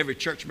God. Every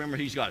church member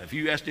he's got. If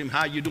you ask him,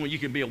 how you doing? You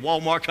can be at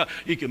Walmart.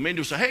 You can meet him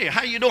and say, hey,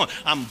 how you doing?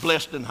 I'm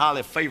blessed and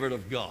highly favored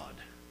of God.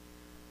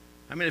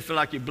 How many feel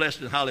like you're blessed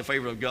and highly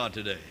favored of God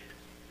today?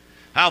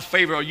 How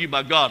favored are you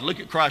by God? Look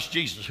at Christ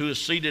Jesus, who is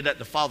seated at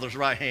the Father's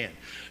right hand.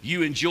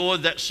 You enjoy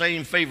that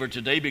same favor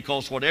today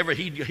because whatever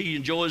he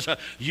enjoys,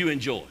 you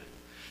enjoy.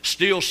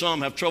 Still,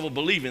 some have trouble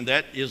believing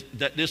that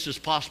this is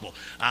possible.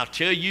 I'll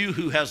tell you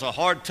who has a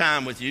hard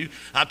time with you.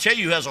 I'll tell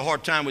you who has a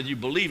hard time with you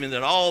believing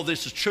that all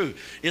this is true.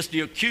 It's the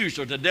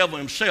accuser, the devil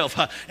himself.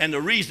 And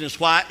the reason is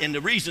why, and the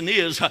reason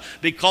is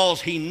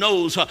because he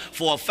knows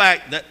for a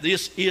fact that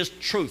this is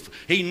truth.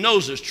 He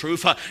knows it's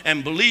truth.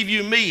 And believe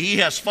you me, he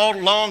has fought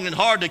long and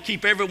hard to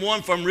keep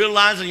everyone from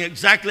realizing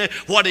exactly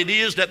what it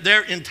is that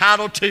they're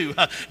entitled to.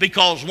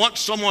 Because once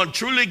someone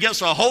truly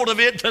gets a hold of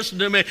it, listen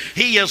to me,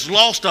 he has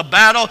lost a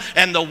battle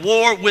and the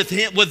war with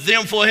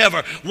them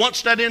forever.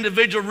 Once that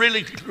individual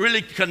really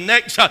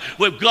connects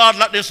with God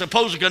like they're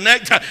supposed to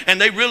connect,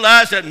 and they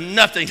realize that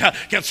nothing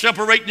can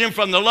separate them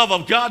from the love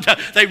of God,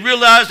 they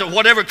realize that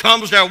whatever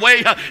comes their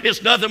way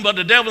is nothing but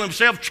the devil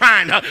himself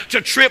trying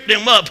to trip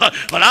them up.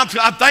 But I'm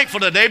thankful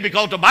today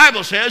because the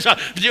Bible says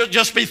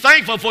just be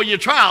thankful for your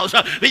trials,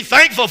 be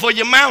thankful for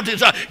your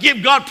mountains,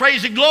 give God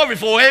praise and glory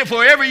for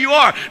wherever you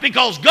are,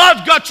 because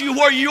God's got you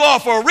where you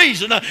are for a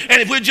reason.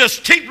 And if we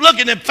just keep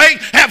looking and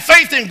have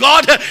faith in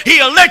God,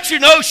 he'll let you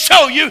know,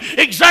 show you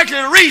exactly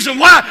the reason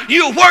why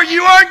where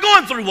you are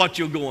going through what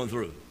you're going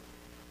through.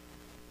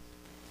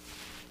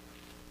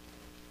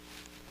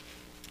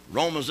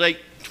 Romans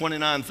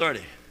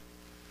 8:29-30.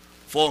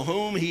 For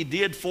whom he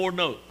did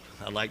foreknow,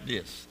 I like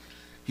this,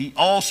 he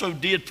also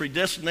did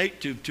predestinate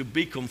to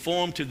be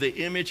conformed to the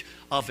image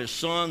of his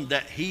Son,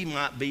 that he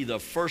might be the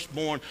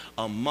firstborn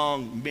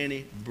among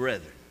many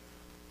brethren.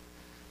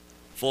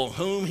 For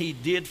whom he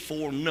did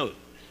foreknow.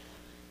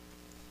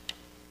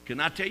 Can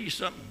I tell you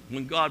something?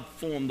 When God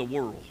formed the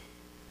world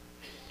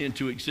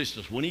into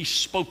existence, when he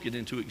spoke it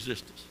into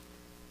existence,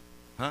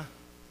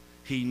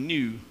 he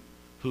knew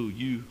who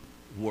you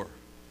were.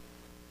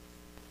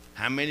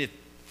 How many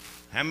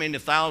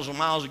thousand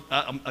miles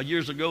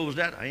years ago was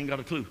that? I ain't got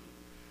a clue.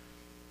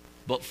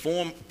 But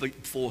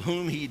for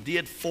whom he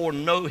did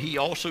foreknow, he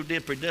also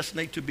did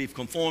predestinate to be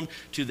conformed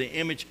to the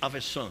image of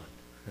his Son,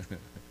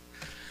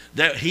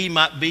 that he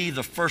might be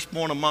the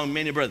firstborn among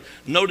many brethren.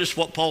 Notice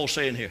what Paul's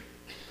saying here.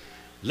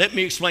 Let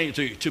me explain it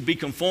to you. To be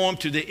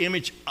conformed to the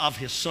image of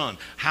his Son.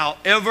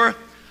 However,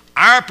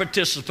 our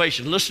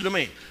participation, listen to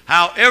me,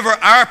 however,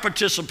 our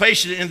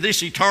participation in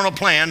this eternal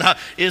plan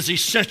is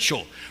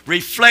essential,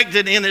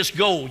 reflected in its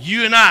goal.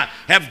 You and I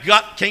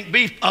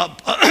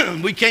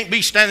we can't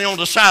be standing on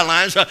the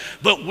sidelines,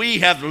 but we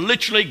have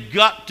literally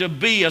got to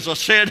be, as I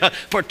said,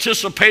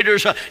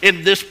 participators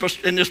in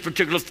this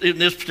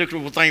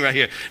particular thing right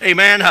here.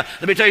 Amen.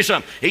 Let me tell you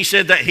something. He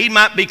said that he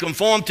might be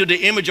conformed to the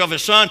image of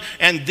his Son,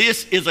 and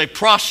this is a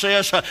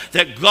process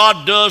that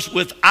God does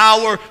with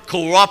our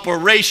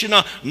cooperation,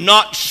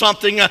 not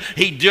something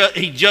he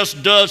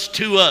just does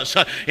to us.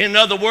 In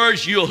other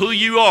words, you're who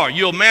you are.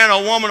 You're a man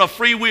or woman of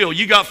free will.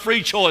 You got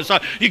free choice.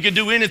 You can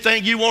do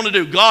anything you want to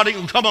do. God ain't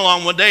going to come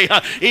along one day,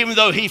 even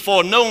though he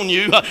foreknown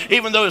you,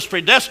 even though it's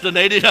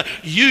predestinated,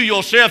 you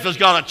yourself has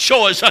got a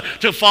choice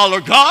to follow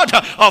God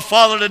or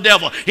follow the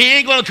devil. He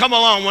ain't going to come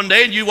along one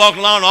day and you walk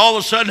along and all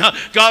of a sudden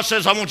God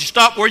says, I want you to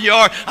stop where you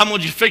are. I'm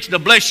going to fix to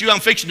bless you. I'm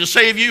fixing to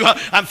save you.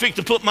 I'm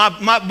fixing to put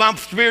my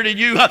spirit in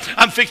you.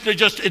 I'm fixing to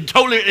just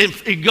totally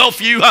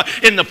engulf you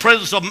in the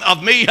presence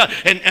of me.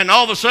 And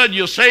all of a sudden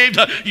you're saved.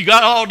 You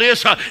got all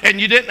this and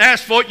you didn't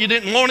ask for it. You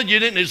didn't want it. You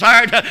didn't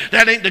desire it.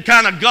 That ain't the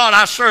kind of God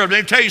I serve.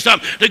 Let me tell you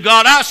something. The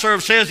God I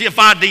serve says if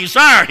I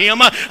desire him,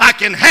 I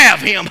can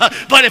have him.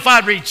 But if I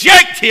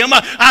reject him,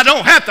 I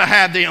don't have to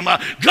have them.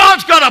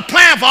 God's got a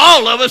plan for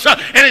all of us,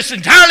 and it's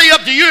entirely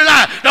up to you and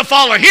I to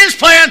follow his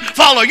plan,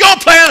 follow your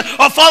plan,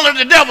 or follow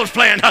the devil's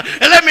plan.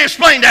 And let me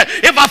explain that.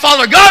 If I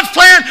follow God's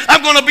plan,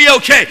 I'm going to be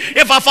okay.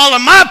 If I follow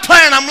my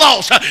plan, I'm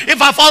lost.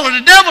 If I follow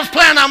the devil's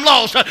plan, I'm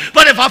lost.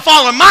 But if I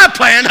follow my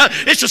plan,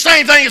 it's the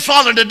same thing as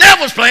following the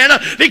devil's plan,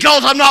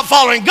 because I'm not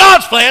following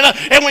God's plan.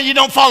 And when you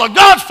don't follow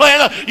God's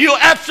plan, you're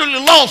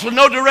absolutely lost with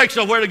no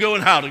direction of where to go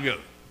and how to go.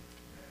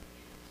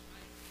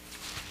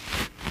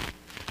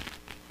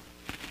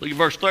 Look at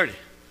verse 30.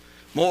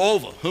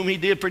 Moreover, whom he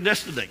did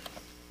predestinate,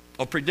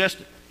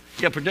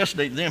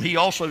 them he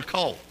also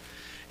called.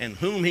 And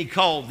whom he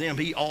called, them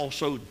he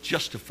also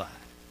justified.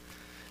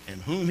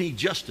 And whom he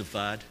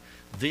justified,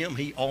 them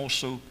he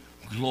also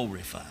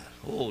glorified.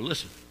 Oh,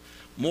 listen.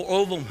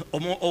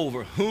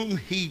 Moreover, whom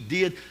he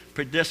did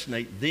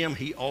predestinate, them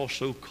he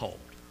also called.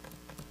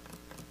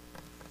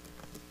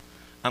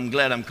 I'm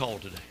glad I'm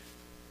called today.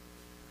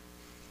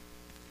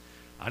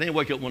 I didn't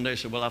wake up one day and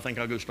say, well, I think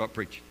I'll go start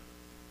preaching.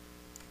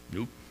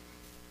 Nope.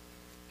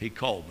 He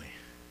called me.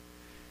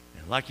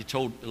 And like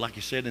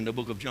you said in the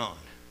book of John,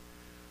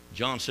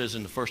 John says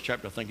in the first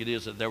chapter, I think it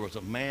is, that there was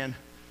a man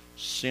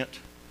sent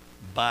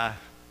by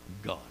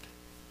God.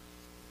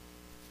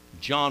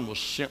 John was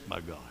sent by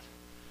God.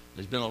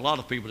 There's been a lot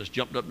of people that's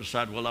jumped up and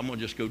decided, well, I'm going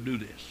to just go do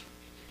this,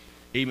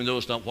 even though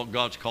it's not what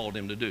God's called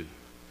them to do.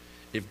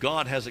 If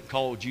God hasn't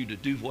called you to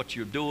do what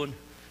you're doing,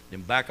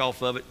 then back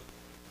off of it,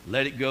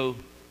 let it go,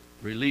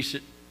 release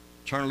it,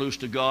 Turn loose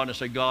to God and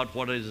say, God,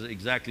 what is it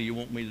exactly you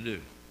want me to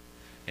do?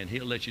 And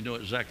he'll let you know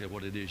exactly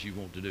what it is you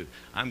want to do.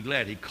 I'm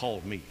glad he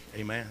called me.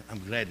 Amen. I'm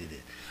glad he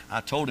did. I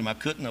told him I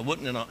couldn't, I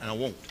wouldn't, and I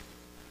won't.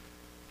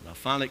 But I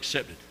finally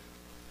accepted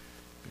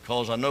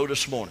because I know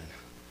this morning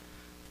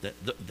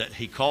that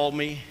he called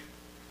me,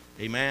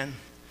 amen,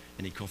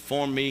 and he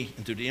conformed me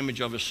into the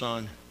image of his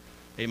son,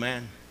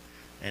 amen,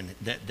 and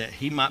that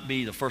he might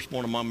be the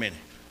firstborn among many.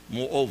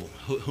 Moreover,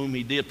 whom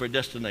he did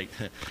predestinate,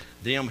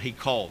 them he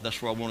called.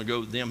 That's where I want to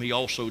go. Them he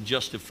also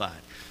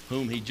justified.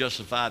 Whom he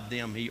justified,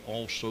 them he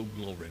also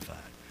glorified.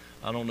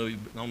 I don't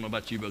know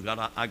about you, but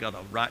God, I got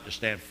a right to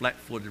stand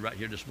flat-footed right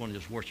here this morning,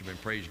 just worship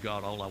and praise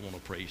God. All I want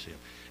to praise him.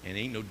 And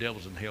ain't no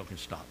devils in hell can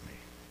stop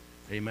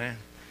me. Amen.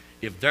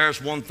 If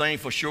there's one thing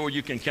for sure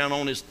you can count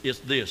on, it's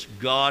this.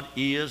 God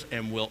is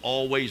and will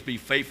always be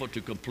faithful to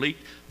complete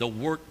the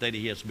work that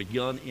he has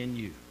begun in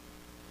you.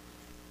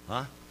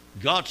 Huh?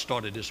 God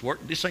started this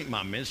work. This ain't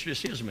my ministry,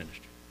 it's his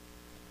ministry.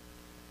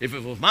 If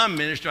it was my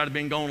ministry, I'd have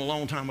been gone a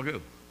long time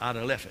ago. I'd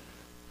have left it.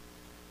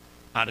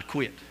 I'd have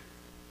quit.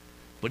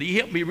 But he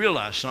helped me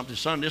realize something.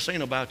 Son, this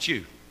ain't about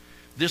you.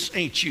 This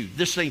ain't you.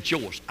 This ain't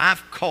yours.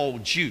 I've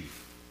called you.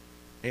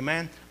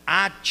 Amen?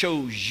 I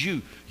chose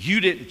you. You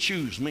didn't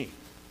choose me.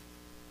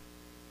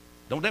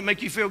 Don't that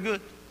make you feel good?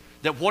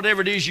 That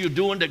whatever it is you're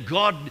doing,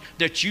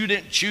 that you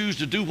didn't choose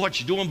to do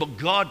what you're doing, but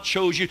God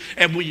chose you.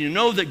 And when you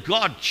know that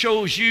God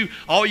chose you,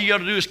 all you got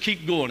to do is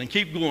keep going and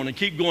keep going and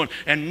keep going,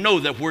 and know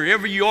that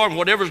wherever you are and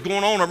whatever's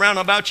going on around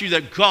about you,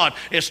 that God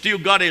has still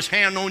got his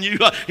hand on you.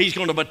 He's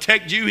going to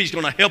protect you. He's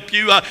going to help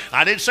you.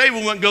 I didn't say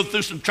we wouldn't go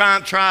through some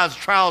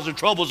trials and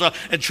troubles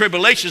and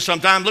tribulations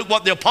sometimes. Look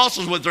what the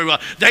apostles went through.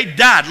 They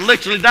died,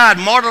 literally died,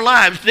 martyr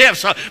lives,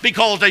 deaths,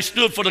 because they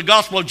stood for the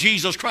gospel of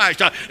Jesus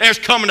Christ. There's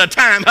coming a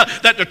time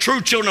that the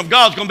true children of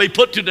God's going to be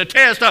put to the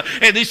test,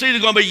 and it's either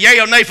going to be yea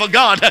or nay for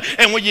God.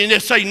 And when you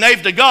say nay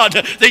to God,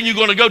 then you're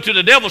going to go to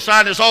the devil's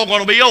side, and it's all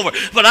going to be over.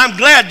 But I'm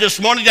glad this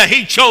morning that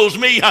he chose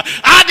me.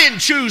 I didn't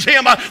choose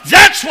him.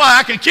 That's why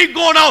I can keep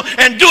going on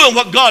and doing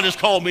what God has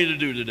called me to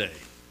do today.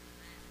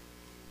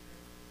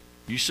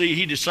 You see,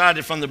 he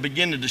decided from the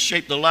beginning to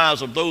shape the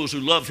lives of those who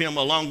love him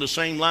along the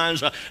same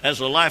lines as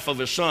the life of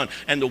his son.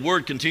 And the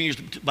word continues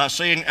by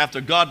saying,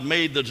 after God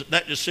made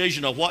that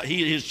decision of what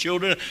he and his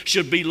children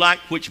should be like,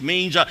 which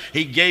means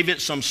he gave it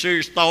some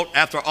serious thought.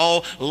 After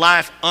all,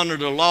 life under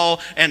the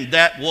law, and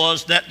that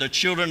was that the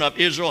children of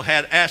Israel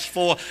had asked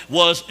for,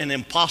 was an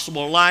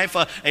impossible life,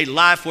 a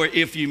life where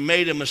if you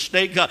made a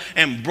mistake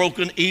and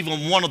broken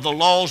even one of the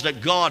laws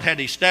that God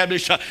had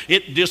established,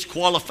 it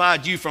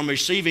disqualified you from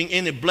receiving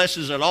any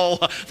blessings at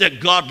all that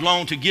God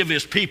longed to give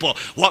his people.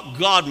 What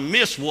God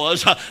missed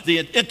was the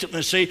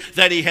intimacy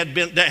that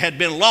had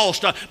been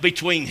lost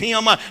between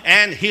him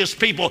and his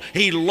people.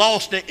 He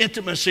lost the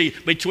intimacy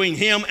between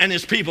him and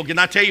his people. Can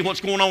I tell you what's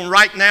going on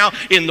right now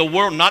in the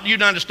world? Not the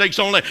United States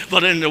only,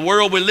 but in the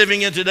world we're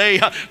living in today.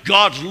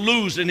 God's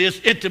losing his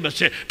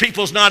intimacy.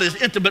 People's not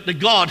as intimate to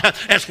God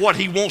as what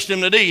he wants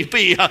them to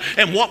be.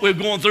 And what we're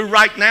going through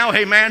right now,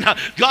 hey man,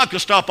 God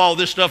could stop all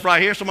this stuff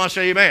right here. Somebody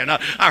say amen.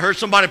 I heard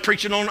somebody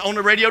preaching on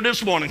the radio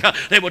this morning.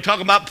 They were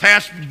talking about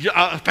past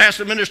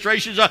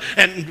administrations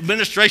and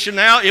administration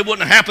now. It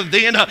wouldn't have happened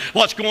then.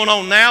 What's going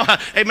on now?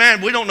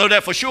 Amen. We don't know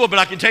that for sure, but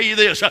I can tell you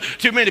this.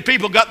 Too many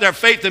people got their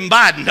faith in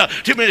Biden.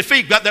 Too many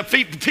people got their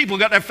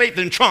faith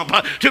in Trump.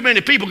 Too many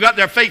people got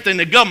their faith in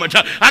the government.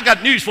 I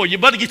got news for you. You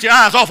better get your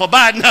eyes off of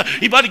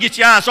Biden. You better get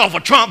your eyes off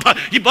of Trump.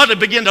 You better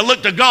begin to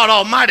look to God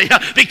Almighty,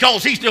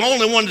 because he's the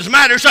only one that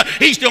matters.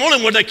 He's the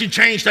only one that can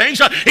change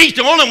things. He's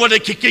the only one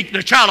that can keep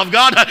the child of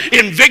God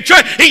in victory.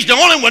 He's the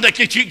only one that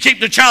can keep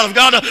the child of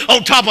God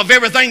on top of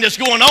everything that's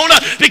going on,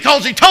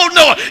 because he told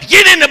Noah,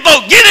 get in the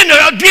boat, get in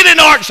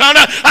the ark, son.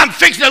 I'm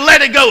fixing to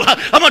let it go.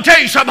 I'm going to tell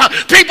you something.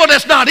 People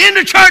that's not in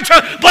the church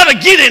better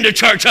get in the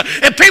church.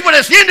 And people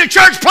that's in the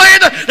church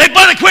playing, they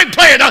better quit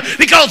playing,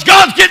 because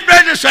God's getting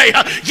ready to say,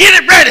 get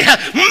it ready,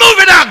 move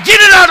it out, get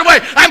it out of the way.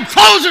 I'm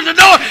closing the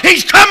door.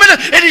 He's coming,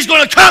 and he's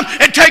going to come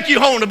and take you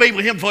home to be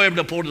with him forever.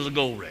 The port of the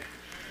gold ring.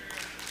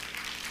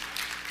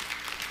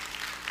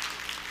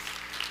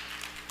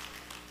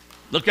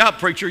 Look out,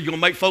 preacher. You're going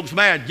to make folks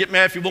mad. Get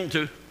mad if you want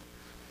to.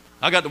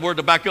 I got the word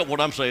to back up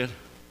what I'm saying.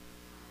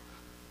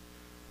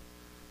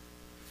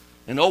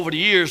 And over the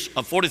years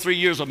of 43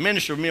 years of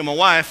ministry, me and my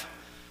wife,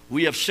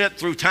 we have sat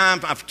through time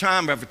after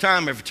time after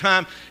time after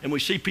time, and we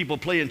see people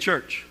play in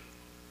church.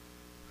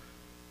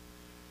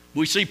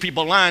 We see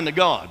people lying to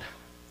God.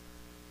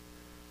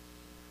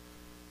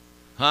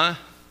 Huh?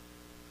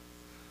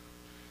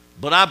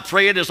 But I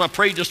prayed, as I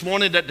prayed this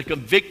morning, that the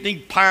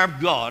convicting power of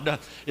God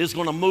is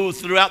going to move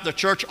throughout the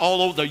church,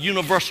 all over the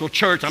universal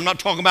church. I'm not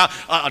talking about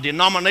a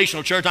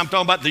denominational church. I'm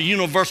talking about the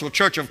universal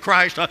church of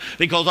Christ,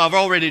 because I've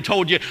already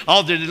told you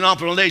all the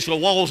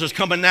denominational walls is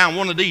coming down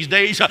one of these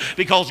days,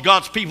 because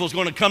God's people is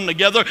going to come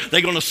together.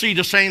 They're going to see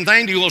the same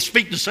thing. They're going to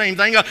speak the same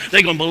thing.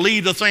 They're going to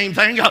believe the same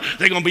thing.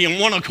 They're going to be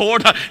in one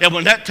accord. And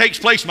when that takes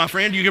place, my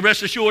friend, you can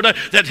rest assured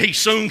that he's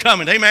soon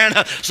coming. Amen.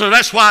 So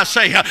that's why I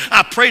say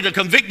I pray the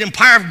convicting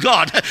power of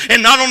God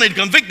And not only the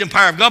convicting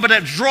power of God, but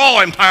that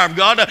drawing power of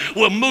God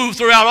will move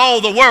throughout all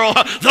the world.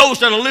 Those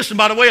that will listen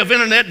by the way of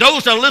internet,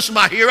 those that will listen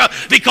by here,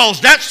 because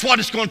that's what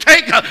it's going to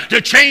take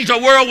to change the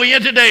world we're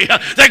in today.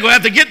 They're going to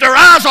have to get their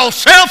eyes off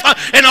self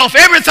and off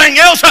everything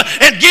else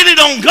and get it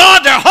on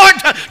God, their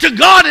heart to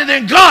God, and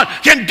then God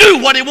can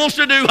do what He wants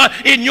to do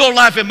in your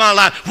life and my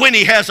life when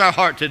He has our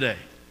heart today.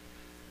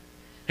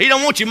 He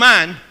don't want your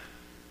mind.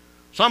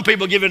 Some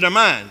people give Him their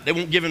mind. They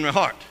won't give Him their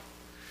heart.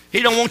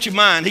 He don't want your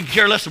mind. He can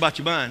care less about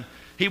your mind.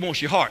 He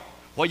wants your heart.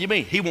 What do you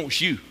mean? He wants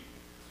you.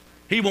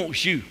 He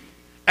wants you.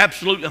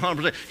 Absolutely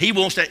 100%. He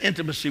wants that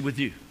intimacy with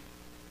you.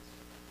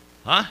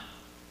 Huh?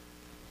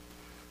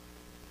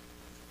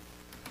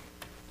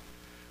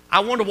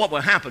 I wonder what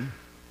would happen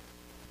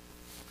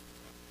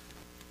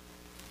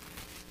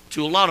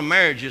to a lot of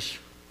marriages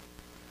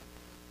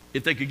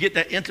if they could get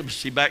that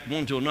intimacy back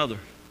one to another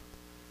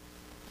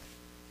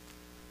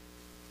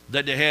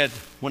that they had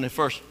when they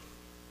first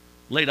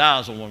laid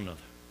eyes on one another.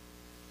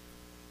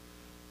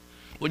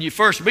 When you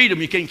first meet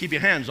them, you can't keep your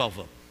hands off of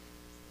them.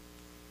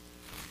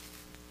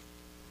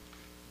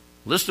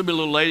 Listen to me,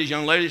 little ladies,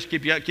 young ladies,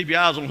 keep your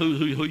eyes on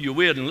who you're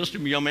with. And listen to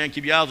me, young man,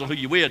 keep your eyes on who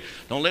you're with.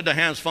 Don't let the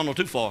hands funnel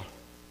too far,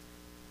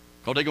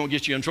 because they're going to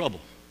get you in trouble.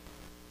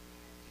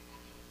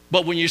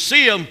 But when you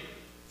see them,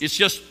 it's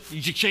just,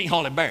 you can't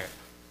hardly bear it.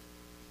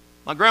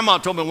 My grandma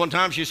told me one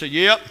time, she said,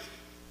 yep,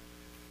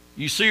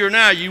 you see her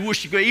now, you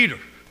wish you could eat her.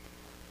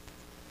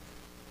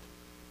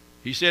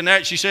 She said,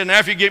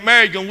 after you get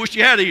married, you're going to wish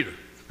you had to eat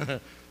her.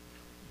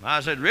 I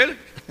said, really?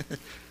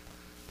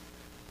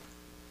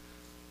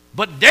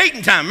 But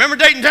dating time, remember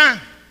dating time?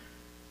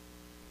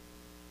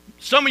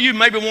 Some of you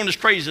maybe weren't as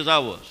crazy as I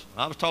was.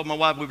 I was talking to my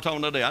wife, we were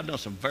talking the other day, I've done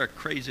some very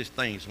crazy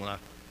things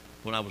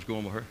when I was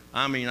going with her.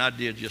 I mean, I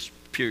did just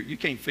pure, you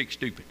can't fix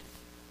stupid.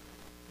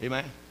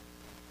 Amen?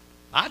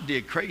 I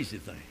did crazy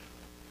things.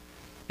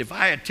 If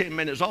I had 10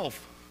 minutes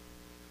off,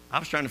 I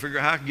was trying to figure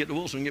out how I could get to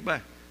Wilson and get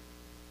back.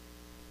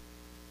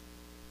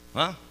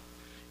 Huh?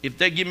 If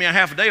they give me a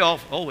half a day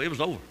off, oh, it was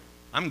over.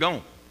 I'm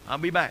gone. I'll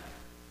be back.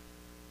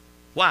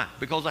 Why?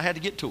 Because I had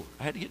to get to her.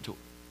 I had to get to her.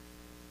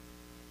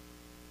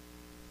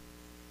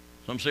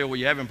 Some say, well,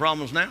 you having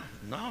problems now?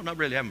 No, I'm not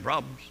really having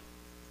problems.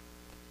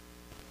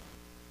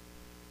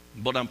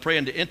 But I'm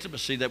praying the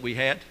intimacy that we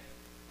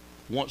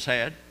once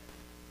had.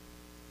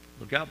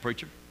 Look out,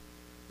 preacher.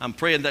 I'm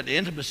praying that the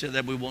intimacy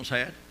that we once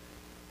had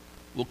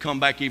will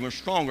come back even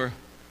stronger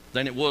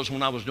than it was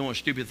when I was doing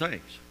stupid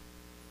things.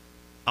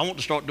 I want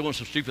to start doing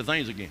some stupid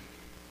things again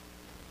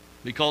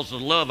because of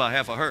the love I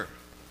have for her.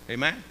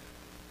 Amen?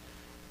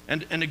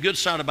 And the good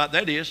side about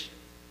that is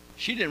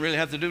she didn't really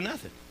have to do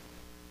nothing.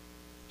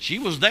 She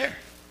was there.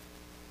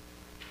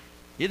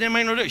 It didn't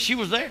make no difference. She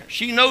was there.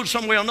 She knowed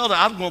some way or another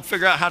I was going to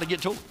figure out how to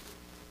get to her.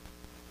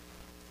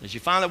 And she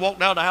finally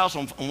walked out of the house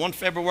on one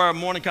February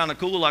morning, kind of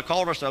cool. I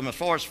called her, so I'm as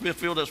far as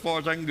Smithfield as far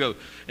as I can go.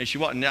 And she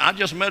walked. Now, I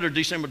just met her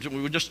December.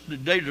 We were just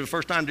dated the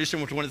first time,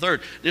 December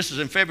 23rd. This is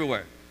in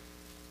February.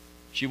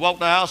 She walked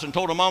the house and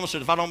told her mama,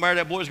 said, if I don't marry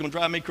that boy, it's going to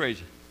drive me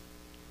crazy.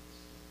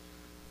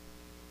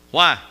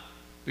 Why?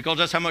 Because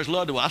that's how much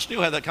love do I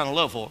still have that kind of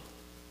love for her.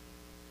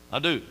 I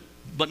do.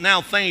 But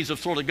now things have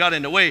sort of got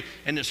in the way,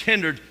 and it's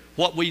hindered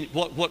what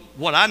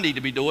I need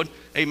to be doing,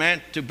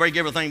 amen, to bring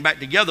everything back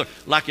together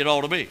like it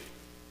ought to be.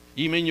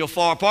 You mean you're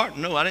far apart?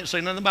 No, I didn't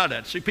say nothing about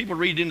that. See, people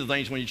read into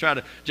things when you try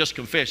to just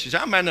confess. You say,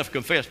 I'm mad enough to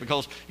confess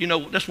because, you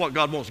know, that's what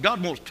God wants.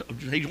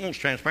 He wants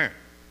transparent.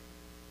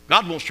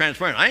 God wants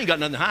transparent. I ain't got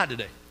nothing to hide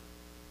today.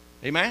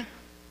 Amen?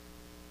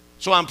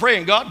 So I'm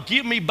praying, God,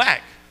 give me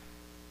back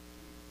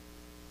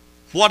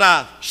what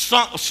I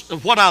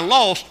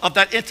lost of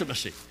that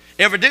intimacy.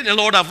 Evidently,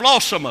 Lord, I've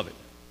lost some of it.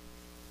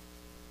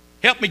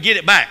 Help me get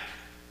it back.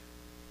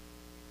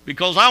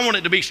 Because I want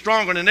it to be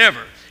stronger than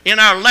ever. In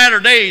our latter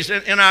days,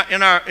 in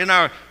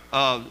our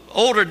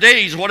older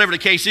days, whatever the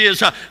case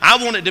is,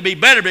 I want it to be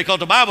better because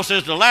the Bible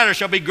says the latter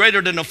shall be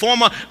greater than the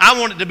former. I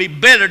want it to be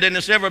better than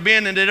it's ever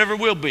been and it ever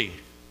will be.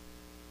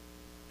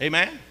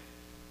 Amen?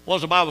 What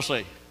does the Bible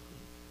say?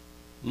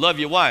 Love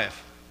your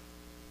wife,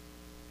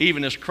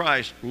 even as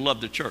Christ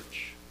loved the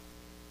church.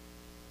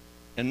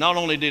 And not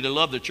only did he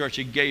love the church,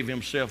 he gave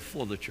himself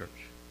for the church.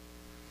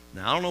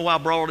 Now, I don't know why I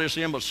brought all this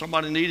in, but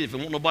somebody needed it if it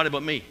won't nobody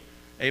but me.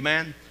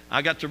 Amen?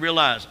 I got to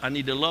realize I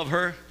need to love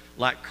her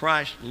like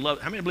Christ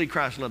loved. How many believe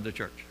Christ loved the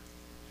church?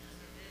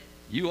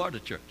 You are the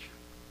church.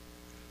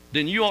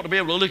 Then you ought to be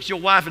able to look at your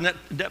wife and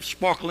that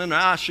sparkle in her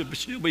eyes should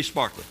still be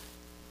sparkling.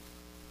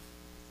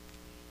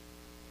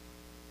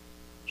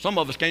 Some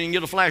of us can't even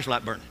get a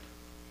flashlight burning.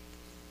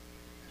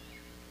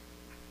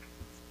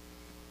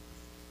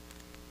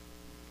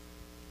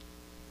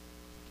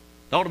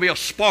 There ought to be a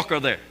sparkle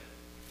there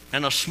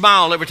and a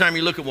smile every time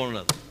you look at one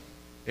another.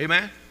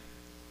 Amen?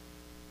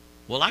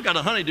 Well, I got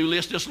a honey-do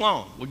list this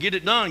long. We'll get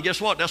it done.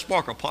 Guess what? That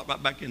sparkle pop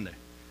right back in there.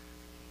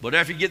 But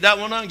after you get that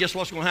one done, guess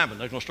what's going to happen?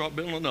 They're going to start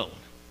building another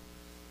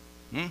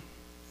one.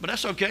 But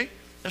that's okay.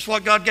 That's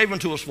what God gave them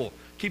to us for.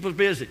 Keep us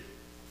busy.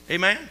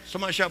 Amen?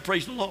 Somebody shout,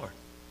 praise the Lord.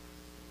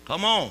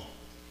 Come on.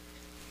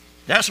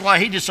 That's why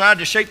he decided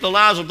to shape the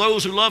lives of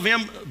those who love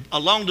him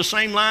along the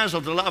same lines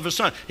of the love of his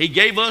son. He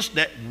gave us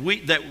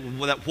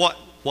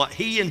what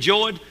he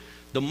enjoyed,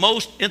 the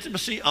most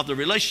intimacy of the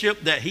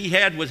relationship that he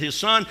had with his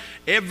son.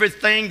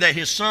 Everything that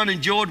his son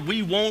enjoyed,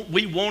 we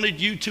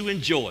wanted you to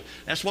enjoy.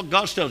 That's what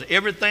God tells us.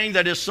 Everything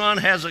that his son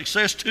has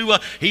access to,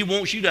 he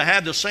wants you to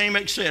have the same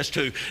access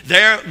to.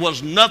 There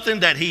was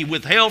nothing that he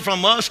withheld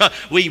from us.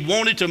 We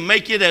wanted to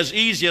make it as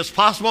easy as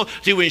possible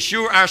to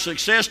ensure our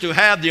success, to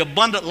have the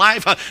abundant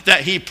life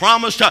that he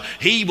promised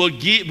he would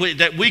give,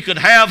 that we could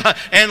have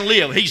and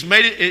live. He's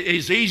made it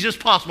as easy as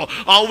possible.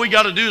 All we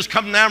got to do is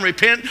come down and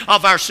repent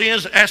of our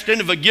sins, ask him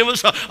to forgive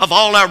us of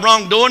all our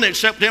wrongdoing,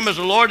 accept him as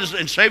the Lord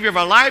and Savior of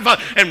our life,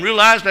 and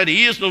realize that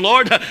he is the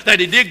Lord,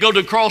 that he did go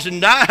to the cross and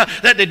die,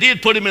 that they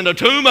did put him in the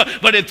tomb,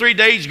 but in 3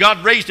 days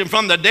God raised him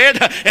from the dead,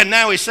 and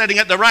now he's sitting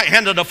at the right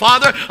hand of the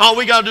Father. All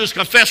we got to do is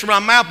confess with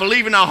our mouth,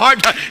 believe in our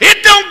heart.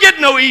 It don't get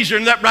no easier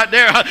than that right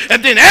there.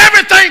 And then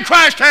everything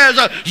Christ has,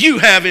 you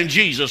have in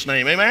Jesus'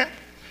 name. Amen.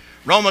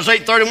 Romans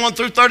 8:31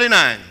 through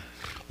 39.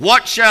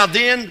 What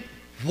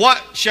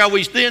shall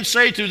we then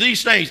say to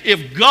these things?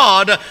 If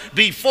God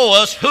be for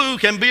us, who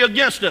can be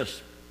against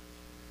us?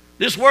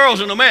 This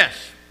world's in a mess.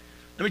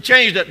 Let me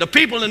change that. The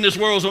people in this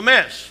world's a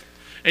mess.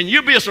 And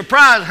you'd be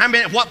surprised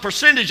what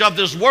percentage of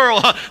this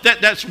world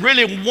that's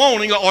really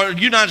wanting, or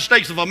the United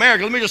States of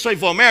America, let me just say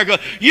for America,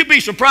 you'd be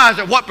surprised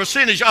at what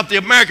percentage of the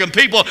American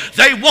people,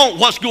 they want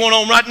what's going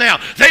on right now.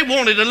 They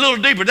want it a little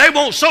deeper. They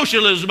want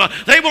socialism.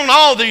 They want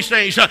all these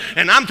things.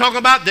 And I'm talking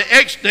about the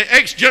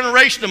X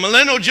generation, the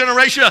millennial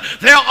generation.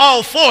 They're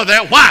all for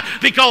that. Why?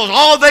 Because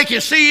all they can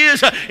see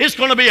is it's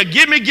going to be a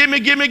gimme, gimme,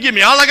 gimme,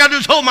 gimme. All I got to do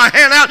is hold my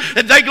hand out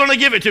and they're going to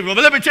give it to me.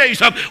 But let me tell you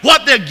something.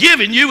 What they're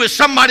giving you is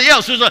somebody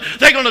else's.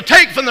 They're going to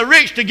take from the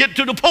rich to get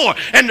to the poor,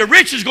 and the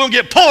rich is going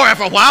to get poor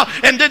after a while,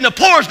 and then the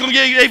poor is going to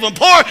get even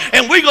poorer,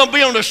 and we're going to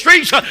be on the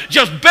streets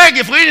just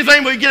begging for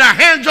anything we get our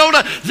hands on.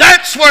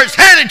 That's where it's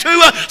headed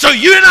to. So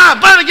you and I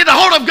better get a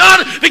hold of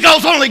God,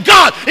 because only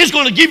God is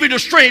going to give you the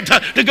strength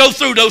to go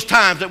through those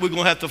times that we're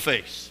going to have to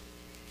face.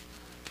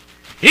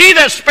 He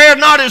that spared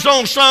not his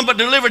own son, but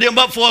delivered him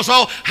up for us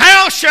all,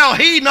 how shall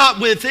he not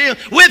with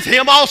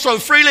him also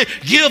freely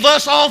give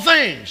us all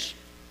things?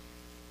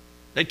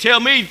 They tell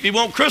me if you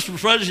want Christmas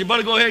presents, you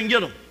better go ahead and get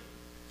them,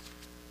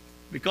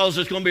 because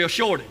there's going to be a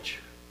shortage.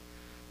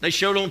 They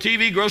showed on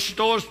TV, grocery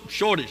stores,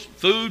 shortage.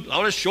 Food,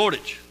 all this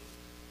shortage.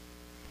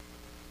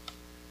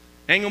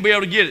 Ain't going to be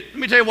able to get it. Let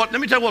me tell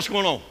you what's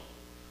going on.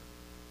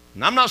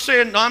 And I'm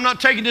not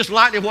taking this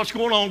lightly of what's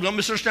going on. Don't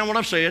misunderstand what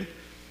I'm saying.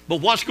 But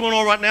what's going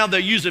on right now, they're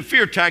using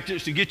fear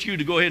tactics to get you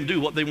to go ahead and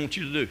do what they want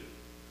you to do.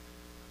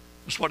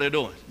 That's what they're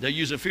doing. They're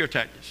using fear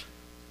tactics.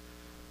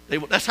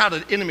 That's how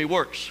the enemy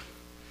works.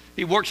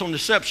 He works on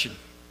deception.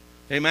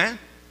 Amen?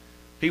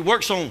 He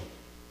works on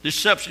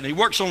deception. He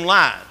works on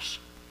lies.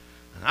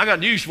 And I got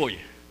news for you.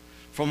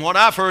 From what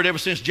I've heard ever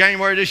since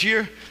January this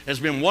year, there's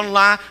been one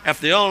lie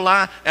after the other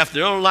lie, after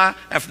the other lie,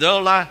 after the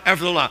other lie,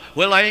 after the lie.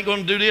 Well, I ain't going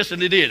to do this, and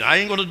they did. I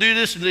ain't going to do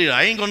this, and they did.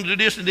 I ain't going to do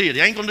this, and they did.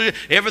 I ain't going to do it.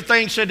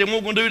 Everything said they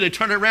weren't going to do, they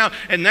turned it around,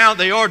 and now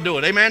they are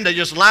doing it. Amen? They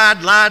just lied.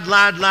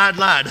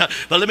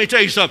 But let me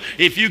tell you something.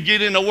 If you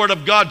get in the Word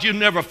of God, you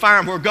never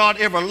find where God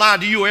ever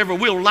lied to you or ever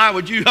will lie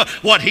with you.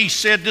 What He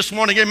said this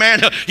morning, amen,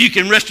 you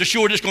can rest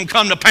assured it's going to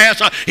come to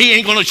pass. He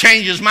ain't going to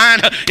change His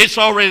mind. It's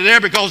already there,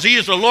 because He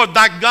is the Lord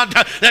thy God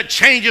that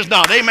changes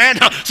not. Amen.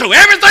 So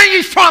everything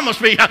He's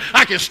promised me,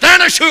 I can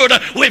stand assured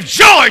with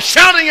joy,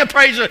 shouting and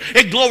praising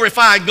and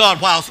glorifying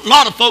God, while a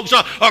lot of folks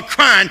are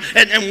crying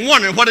and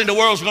wondering what in the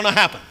world is going to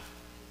happen.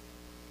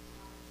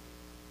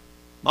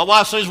 My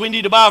wife says we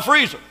need to buy a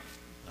freezer.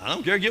 I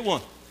don't care, get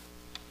one.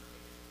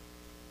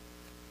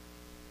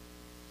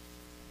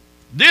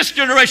 This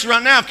generation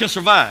right now can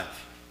survive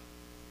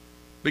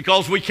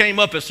because we came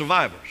up as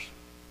survivors.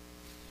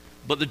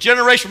 But the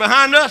generation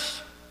behind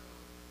us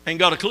ain't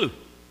got a clue.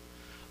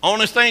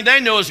 Only thing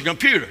they know is a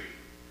computer.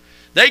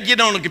 They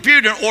get on the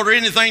computer and order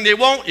anything they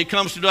want. It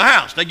comes to the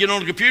house. They get on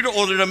the computer,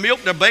 order their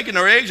milk, their bacon,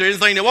 their eggs, or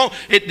anything they want.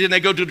 Then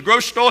they go to the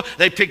grocery store,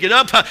 they pick it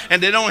up,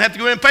 and they don't have to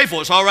go in and pay for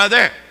it. It's all right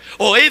there.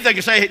 Or either they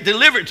can say,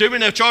 deliver it to me,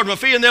 and they'll charge them a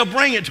fee, and they'll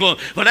bring it to them.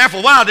 But after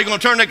a while, they're going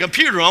to turn their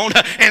computer on,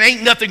 and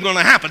ain't nothing going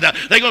to happen.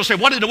 They're going to say,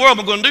 what in the world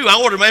am I going to do?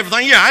 I ordered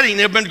everything here. I ain't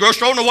never been to the grocery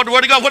store. I don't know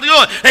where to go. What to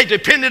do? They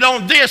depended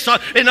on this.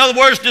 In other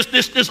words,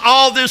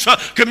 all this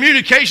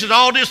communications,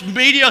 all this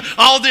media,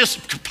 all this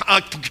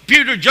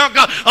computer junk,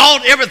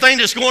 everything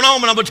that's going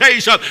on. And I'm going to tell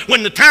you something.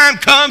 When the time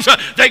comes,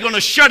 they're going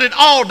to shut it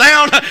all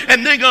down,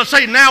 and they're going to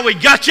say, now we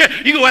got you.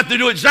 You're going to have to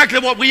do exactly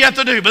what we have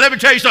to do. But let me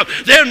tell you something.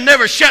 They'll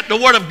never shut the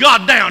Word of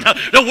God down.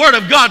 The Word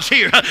of God's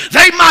here.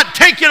 They might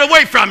take it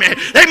away from you.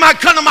 They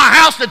might come to my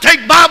house to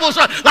take Bibles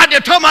like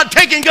they're talking about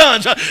taking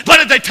guns. But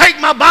if they take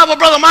my Bible,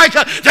 Brother Mike,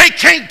 they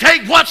can't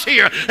take what's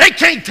here. They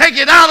can't take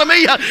it out of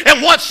me.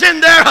 And what's in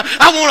there,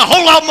 I want a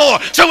whole lot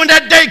more. So when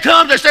that day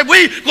comes, they say,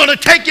 we're going to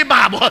take your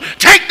Bible.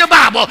 Take the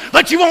Bible,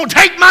 but you won't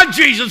take my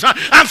Jesus.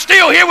 I'm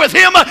still here with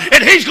Him,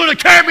 and He's going to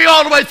carry me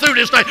all the way through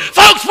this thing.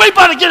 Folks, we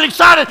better get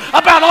excited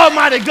about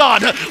Almighty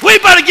God. We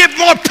better get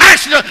more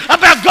passionate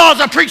about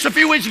God's preached a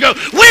few weeks ago,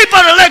 we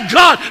better let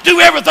God do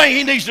everything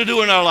he needs to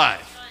do in our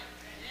life.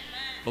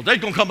 Well, there's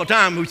going to come a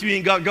time when you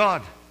ain't got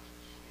God.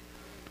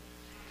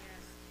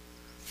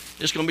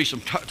 It's going to be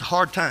some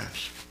hard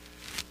times.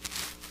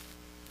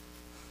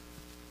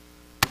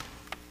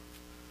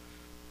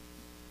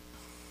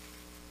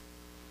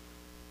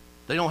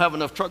 They don't have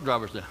enough truck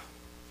drivers now.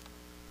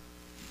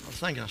 I was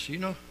thinking, I said, you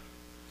know,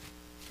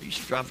 I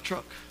used to drive a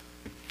truck.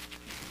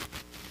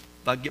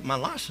 If I get my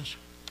license,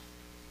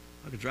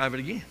 I could drive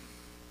it again.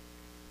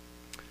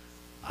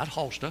 I'd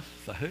haul stuff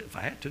if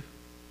I had to.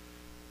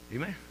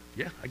 Amen?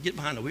 Yeah, I'd get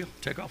behind the wheel,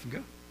 take off and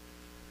go.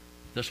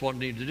 That's what I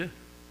need to do.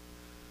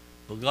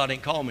 But God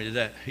ain't called me to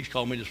that. He's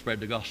called me to spread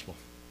the gospel.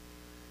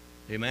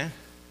 Amen?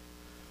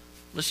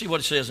 Let's see what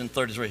it says in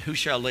 33. Who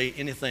shall lay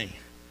anything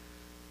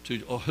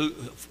to, or who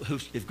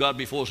if God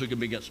be for us, who can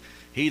be against us?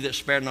 He that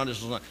spared not his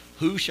son.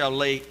 Who shall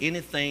lay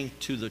anything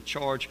to the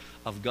charge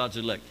of God's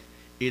elect?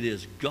 It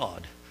is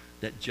God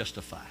that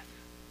justifieth.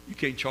 You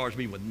can't charge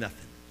me with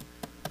nothing.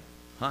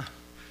 Huh?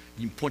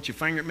 You can point your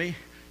finger at me.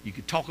 You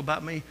can talk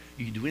about me.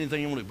 You can do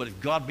anything you want to do. But if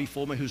God be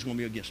for me, who's going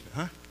to be against me?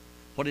 Huh?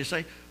 What did he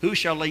say? Who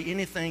shall lay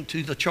anything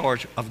to the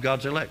charge of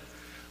God's elect?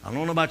 I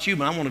don't know about you,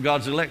 but I'm one of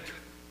God's elect.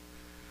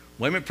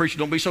 Wait a minute, preacher,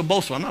 don't be so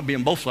boastful. I'm not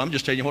being boastful. I'm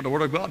just telling you what the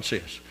Word of God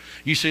says.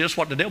 You see, that's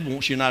what the devil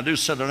wants you and I to do,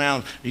 sit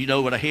around, you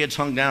know, with our heads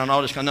hung down and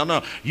all this kind of,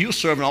 no. You're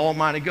serving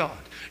Almighty God.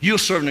 You're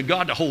serving a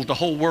God that holds the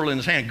whole world in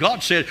his hand.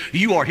 God said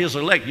you are his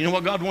elect. You know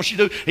what God wants you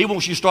to do? He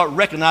wants you to start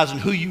recognizing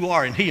who you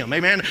are in him.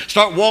 Amen?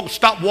 Stop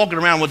walking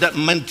around with that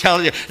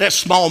mentality, that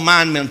small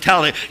mind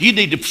mentality. You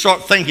need to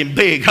start thinking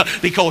big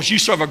because you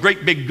serve a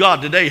great big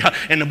God today.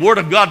 And the word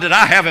of God that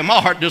I have in my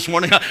heart this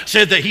morning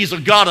said that he's a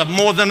God of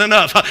more than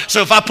enough.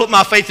 So if I put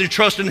my faith and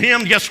trust in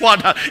him, guess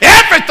what?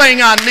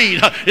 Everything I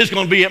need is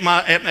going to be at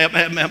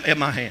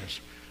my hands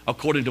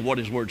according to what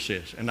his word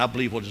says. And I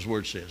believe what his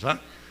word says.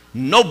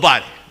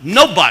 Nobody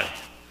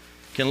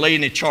can lay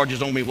any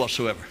charges on me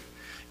whatsoever.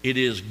 It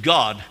is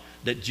God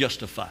that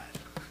justified.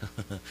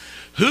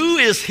 Who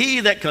is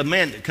he that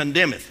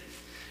condemneth?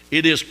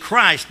 It is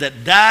Christ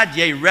that died,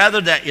 yea,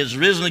 rather that is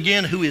risen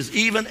again, who is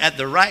even at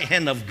the right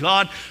hand of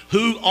God,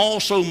 who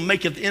also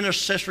maketh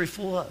intercessory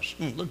for us.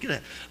 Look at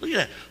that. Look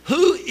at that.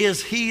 Who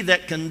is he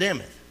that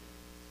condemneth?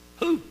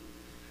 Who?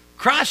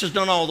 Christ has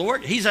done all the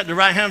work. He's at the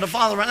right hand of the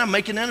Father right now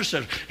making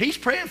intercession. He's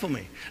praying for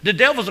me. The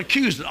devil's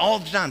accused all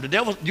the time. The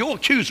devil, your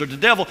accuser, the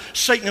devil,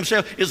 Satan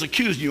himself, is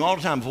accusing you all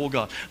the time before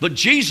God. But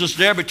Jesus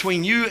there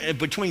between you and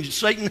between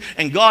Satan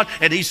and God,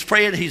 and he's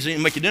praying, he's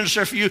making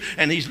intercession for you,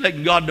 and he's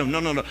letting God know,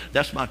 no,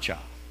 that's my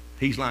child.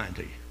 He's lying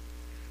to you.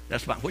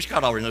 That's mine. Which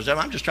God already knows that.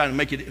 I'm just trying to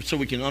make it so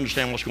we can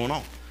understand what's going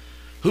on.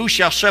 Who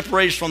shall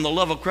separate us from the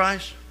love of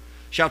Christ?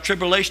 Shall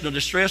tribulation or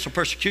distress or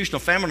persecution or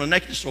famine or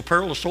nakedness or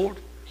peril or sword?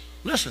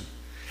 Listen.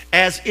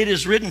 As it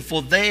is written,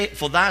 for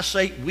thy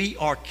sake we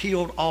are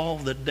killed all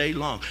the day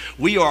long.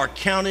 We are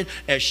counted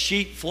as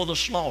sheep for the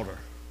slaughter.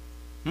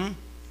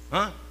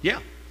 Yeah.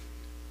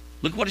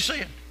 Look what he's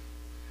saying.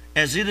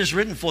 As it is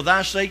written, for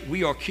thy sake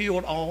we are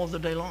killed all the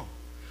day long.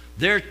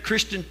 They're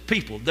Christian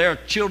people. They're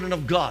children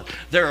of God.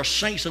 They're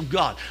saints of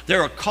God.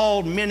 They're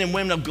called men and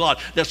women of God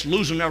that's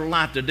losing their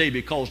life today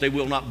because they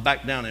will not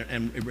back down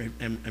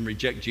and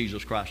reject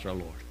Jesus Christ our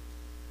Lord.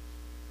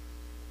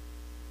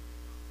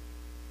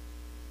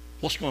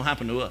 What's going to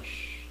happen to us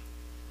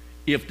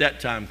if that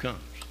time comes?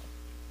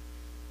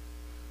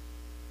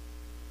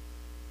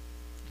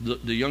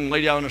 The young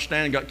lady I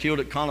understand got killed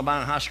at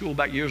Columbine High School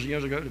back years and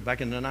years ago, back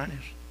in the 90s.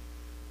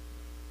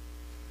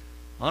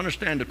 I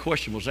understand the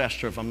question was asked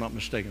her, if I'm not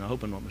mistaken. I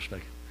hope I'm not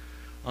mistaken.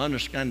 I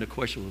understand the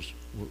question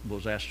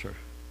was asked her,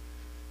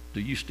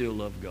 do you still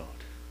love God?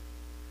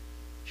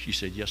 She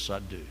said, yes, I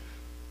do.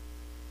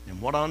 And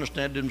what I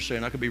understand them say,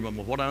 and I could be wrong,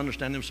 but what I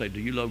understand them say, do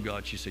you love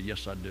God? She said,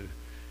 yes, I do.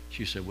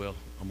 She said, well,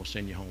 I'm going to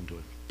send you home to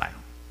him. Bam,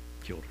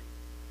 killed her.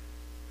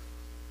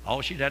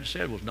 All she'd had to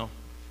say was, no,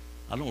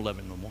 I don't love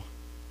him no more.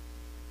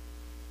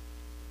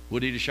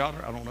 Would he have shot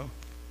her? I don't know.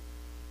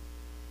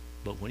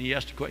 But when he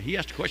asked the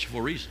question for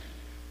a reason.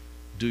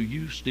 Do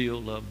you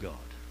still love God?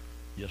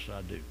 Yes,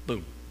 I do.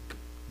 Boom.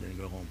 Then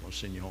go home. I'll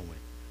send you home with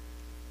him.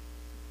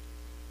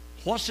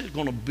 What's it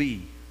going to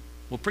be?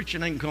 Well,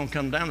 preaching ain't going to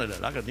come down to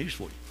that. I got news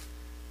for you.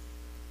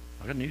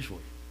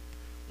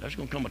 There's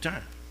going to come a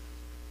time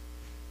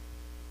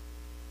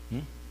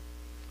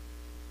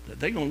that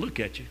they're going to look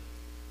at you.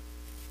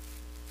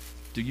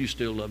 Do you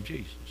still love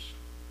Jesus?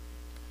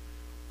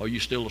 Are you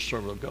still a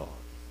servant of God?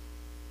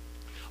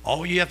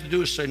 All you have to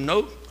do is say,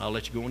 no, I'll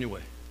let you go on your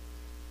way.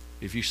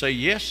 If you say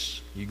yes,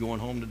 you're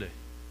going home today.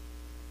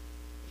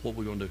 What are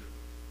we going to do?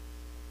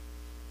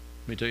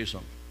 Let me tell you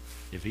something.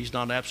 If he's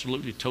not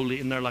absolutely, totally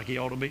in there like he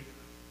ought to be,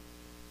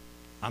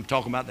 I'm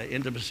talking about the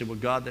intimacy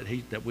with God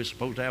that we're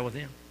supposed to have with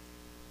him.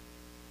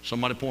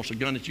 Somebody points a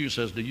gun at you and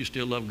says, do you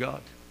still love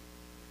God?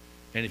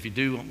 And if you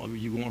do,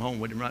 you're going home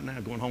with him right now,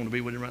 going home to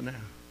be with him right now.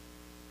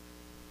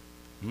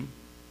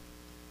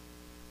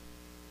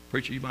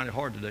 Preacher, you might have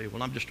hard today.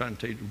 Well, I'm just trying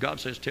to tell you. God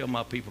says, tell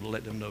my people to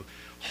let them know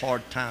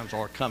hard times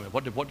are coming.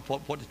 What did Paul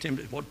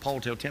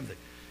tell Timothy?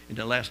 In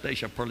the last day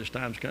shall perilous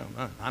times come.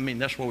 I mean,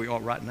 that's where we are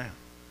right now.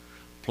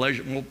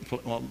 Pleasure,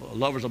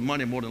 lovers of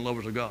money more than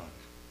lovers of God.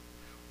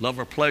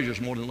 Lover of pleasures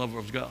more than lover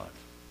of God.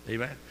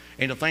 Amen.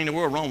 Ain't a thing in the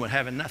world wrong with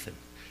having nothing.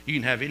 You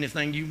can have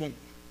anything you want.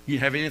 You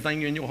can have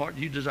anything in your heart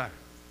you desire.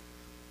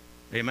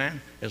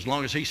 Amen. As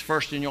long as he's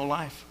first in your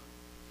life,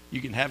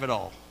 you can have it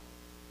all.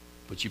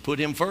 But you put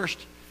him first,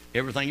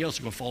 everything else is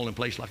going to fall in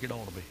place like it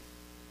ought to be.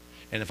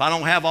 And if I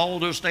don't have all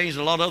those things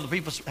that a lot of other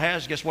people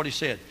has, guess what he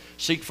said?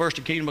 Seek first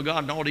the kingdom of God,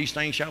 and all these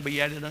things shall be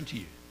added unto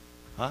you.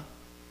 Huh?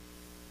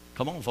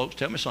 Come on, folks,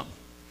 tell me something.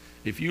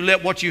 If you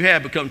let what you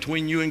have become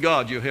between you and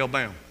God, you're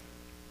hell-bound.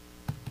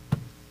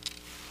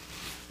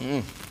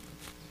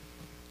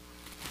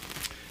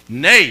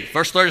 Nay,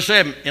 verse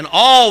 37, in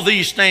all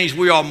these things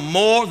we are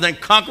more than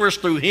conquerors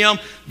through him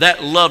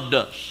that loved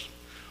us.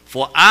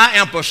 For I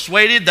am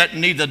persuaded that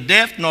neither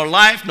death, nor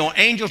life, nor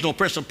angels, nor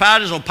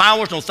principalities, nor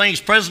powers, nor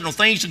things present, nor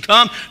things to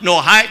come, nor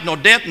height, nor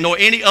depth, nor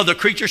any other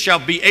creature shall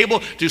be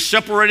able to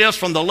separate us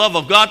from the love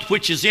of God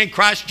which is in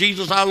Christ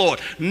Jesus our Lord.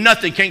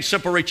 Nothing can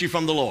separate you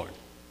from the Lord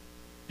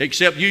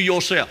except you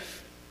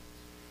yourself.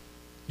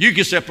 You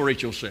can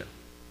separate yourself.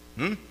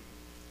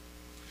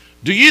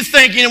 Do you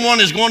think anyone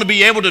is going to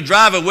be able to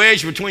drive a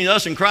wedge between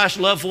us and Christ's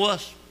love for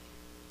us?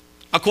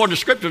 According to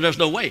Scripture, there's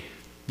no way.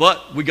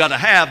 But we got to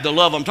have the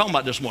love I'm talking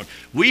about this morning.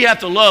 We have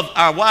to love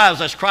our wives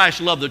as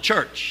Christ loved the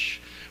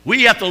church.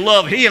 We have to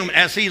love him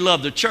as he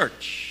loved the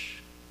church.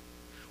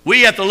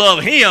 We have to love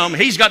him.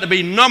 He's got to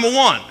be number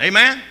one.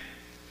 Amen?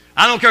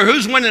 I don't care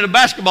who's winning the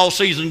basketball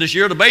season this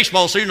year, the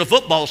baseball season, the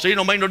football season,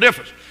 don't make no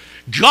difference.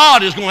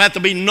 God is going to have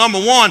to be number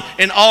one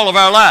in all of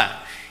our lives.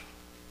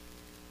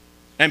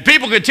 And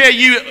people can tell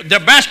you the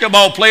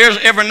basketball players,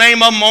 every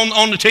name of them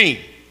on the team.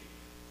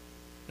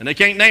 And they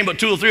can't name but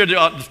two or three of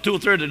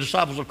the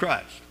disciples of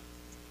Christ.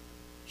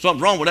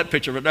 Something's wrong with that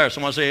picture right there.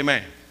 Somebody say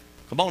amen.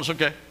 Come on, it's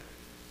okay.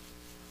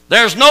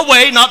 There's no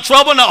way, not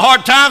trouble, not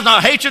hard times,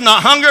 not hatred,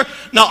 not hunger,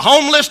 not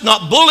homeless,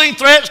 not bullying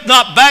threats,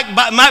 not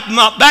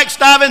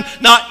backstabbing,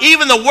 not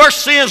even the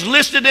worst sins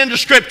listed in the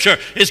Scripture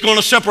is going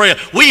to separate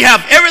us. We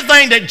have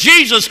everything that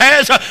Jesus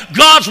has.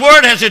 God's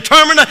Word has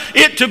determined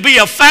it to be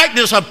a fact.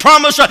 It's a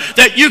promise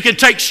that you can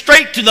take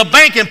straight to the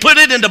bank and put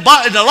it in the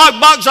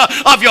lockbox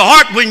of your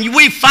heart when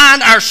we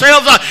find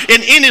ourselves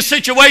in any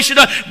situation,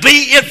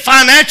 be it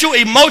financial,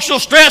 emotional,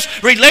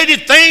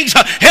 stress-related things,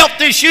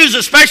 health issues,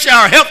 especially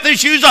our health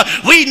issues.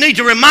 We need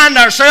to remind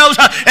ourselves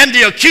and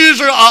the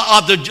accuser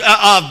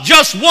of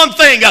just one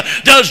thing.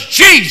 Does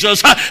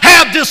Jesus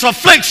have this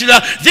affliction?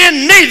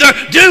 Then neither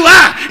do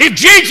I. If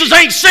Jesus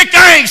ain't sick,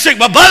 I ain't sick.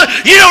 My brother,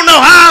 you don't know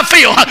how I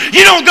feel.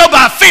 You don't go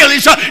by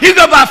feelings. You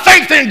go by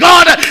faith in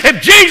God.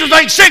 If Jesus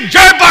ain't sick,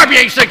 Jerry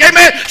Barbee ain't sick.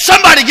 Amen.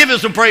 Somebody give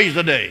us some praise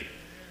today.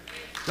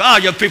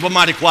 God, your people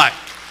mighty quiet.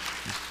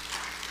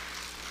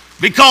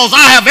 Because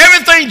I have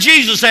everything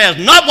Jesus has,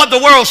 not what the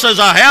world says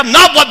I have,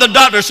 not what the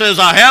doctor says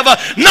I have,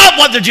 not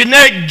what the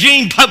genetic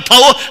gene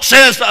pool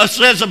says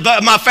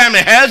my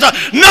family has,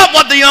 not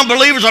what the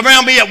unbelievers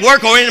around me at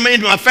work or in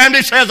my family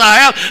says I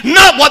have,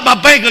 not what my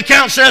bank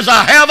account says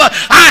I have.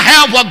 I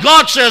have what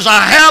God says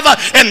I have,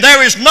 and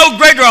there is no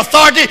greater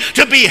authority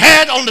to be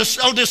had on this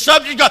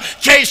subject.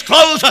 Case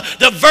closed.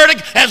 The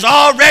verdict has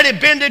already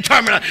been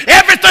determined.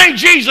 Everything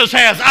Jesus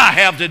has, I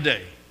have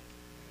today.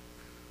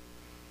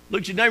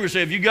 Look at your neighbor and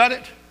say, have you got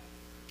it?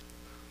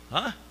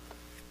 Huh?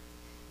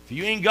 If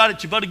you ain't got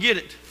it, you better get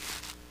it.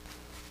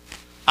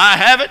 I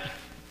have it.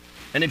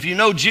 And if you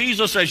know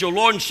Jesus as your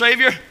Lord and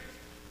Savior,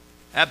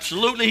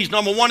 absolutely, he's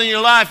number one in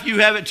your life,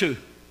 you have it too.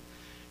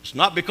 It's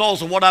not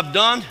because of what I've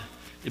done.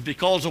 It's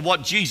because of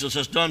what Jesus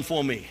has done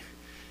for me.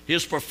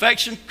 His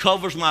perfection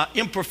covers my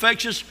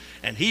imperfections,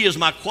 and he is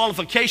my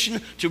qualification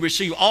to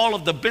receive all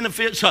of the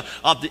benefits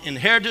of the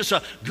inheritance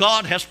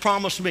God has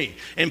promised me.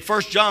 In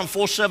 1 John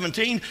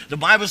 4:17, the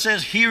Bible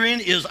says, herein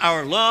is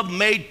our love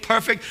made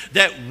perfect,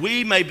 that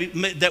we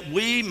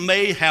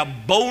may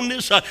have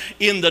boldness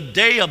in the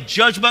day of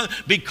judgment,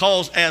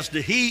 because as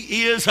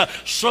he is,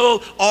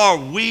 so are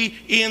we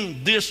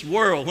in this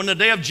world. When the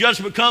day of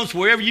judgment comes,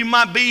 wherever you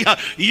might be,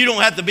 you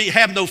don't have to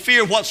have no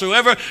fear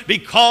whatsoever,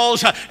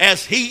 because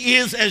as he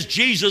is, as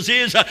Jesus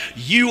is,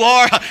 you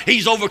are.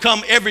 He's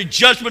overcome every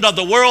judgment of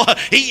the world.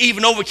 He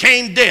even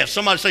overcame death.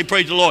 Somebody say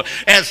praise the Lord.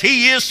 As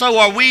he is, so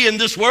are we in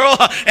this world.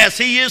 As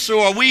he is, so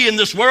are we in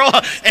this world.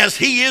 As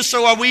he is,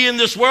 so are we in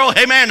this world.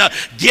 Amen.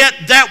 Get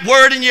that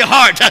word in your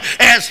heart.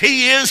 As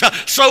he is,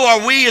 so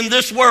are we in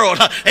this world.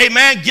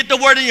 Amen. Get the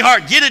word in your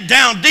heart. Get it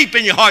down deep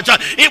in your heart.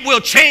 It will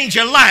change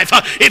your life.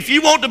 If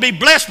you want to be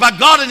blessed by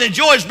God and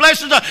enjoy his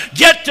blessings,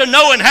 get to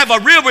know and have a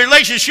real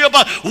relationship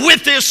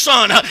with his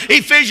son.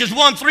 Ephesians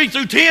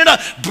 1:3-10.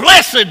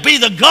 Blessed be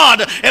the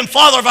God and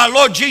Father of our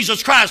Lord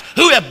Jesus Christ,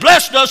 who hath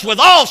blessed us with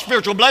all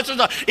spiritual blessings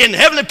in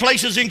heavenly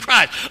places in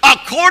Christ,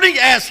 according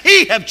as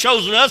he hath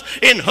chosen us,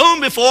 in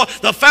whom before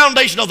the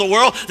foundation of the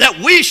world, that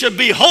we should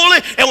be holy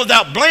and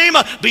without blame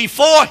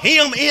before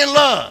him in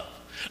love.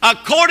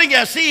 According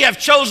as he hath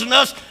chosen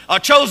us, are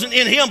chosen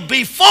in him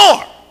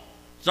before.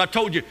 As I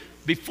told you,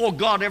 before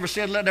God ever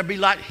said let there be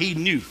light, he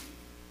knew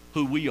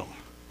who we are,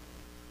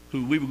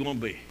 who we were going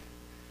to be.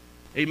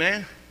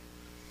 Amen.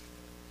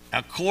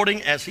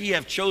 According as he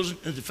hath chosen,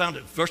 and found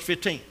it, verse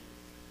 15,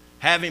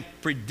 having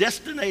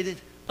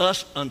predestinated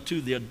us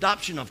unto the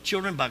adoption of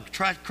children by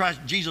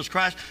Jesus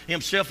Christ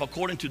himself,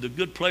 according to the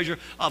good pleasure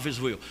of his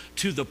will,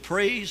 to the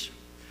praise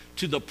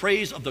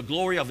of the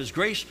glory of his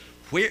grace,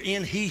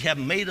 wherein he hath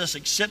made us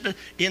accepted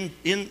in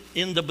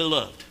the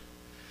beloved,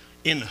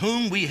 in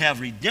whom we have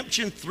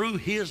redemption through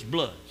his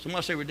blood.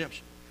 Somebody say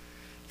redemption.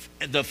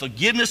 The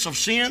forgiveness of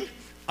sin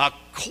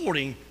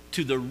according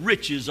to the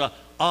riches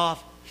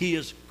of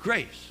his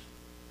grace,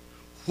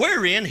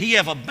 wherein he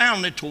hath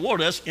abounded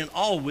toward us in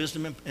all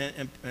wisdom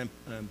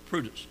and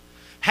prudence,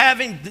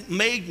 having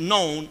made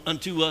known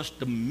unto us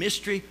the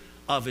mystery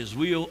of his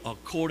will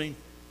according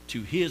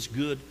to his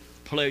good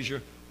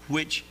pleasure,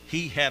 which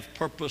he hath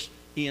purposed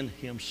in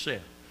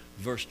himself.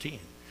 Verse 10,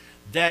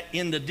 that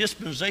in the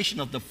dispensation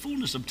of the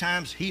fullness of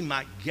times he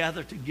might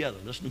gather together.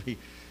 Listen to me.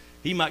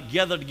 He might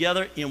gather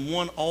together in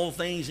one all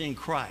things in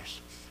Christ,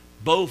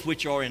 both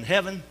which are in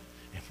heaven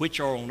and which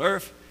are on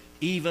earth,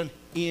 even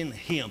in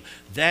him,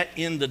 that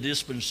in the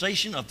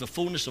dispensation of the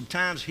fullness of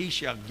times he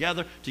shall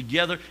gather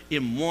together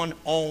in one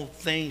all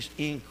things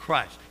in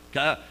Christ.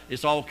 God,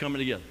 it's all coming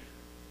together.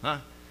 Huh?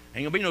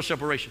 Ain't gonna be no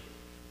separation.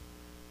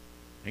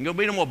 Ain't gonna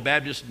be no more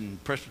Baptists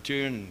and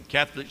Presbyterian and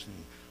Catholics and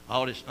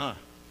all this.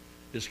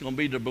 It's gonna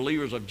be the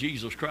believers of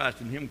Jesus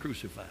Christ and him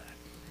crucified.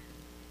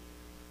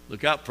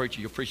 Look out, preacher.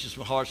 You're preaching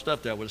some hard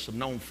stuff there, but it's a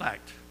known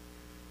fact.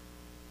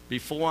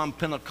 Before I'm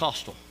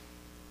Pentecostal,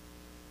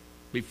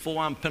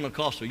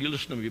 you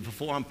listen to me,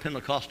 before I'm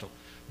Pentecostal,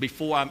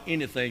 before I'm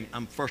anything,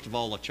 I'm first of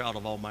all a child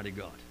of Almighty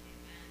God.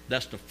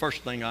 That's the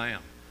first thing I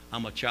am.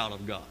 I'm a child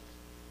of God.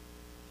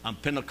 I'm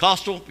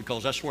Pentecostal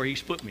because that's where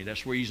he's put me.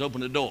 That's where he's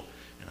opened the door.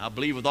 And I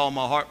believe with all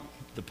my heart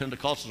the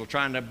Pentecostals are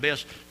trying their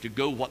best to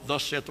go what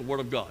thus saith the Word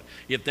of God.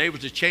 If they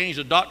was to change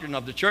the doctrine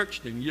of the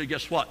church, then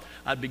guess what?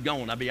 I'd be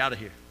gone. I'd be out of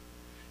here.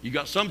 You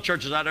got some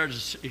churches out there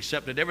that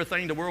accepted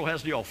everything the world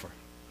has to offer.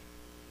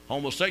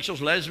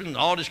 Homosexuals, lesbians,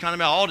 all this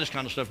kind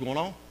of stuff going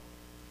on.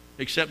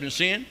 Accepting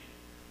sin,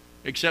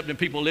 accepting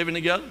people living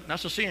together.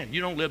 That's a sin.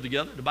 You don't live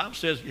together. The Bible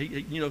says,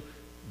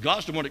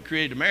 God's the one that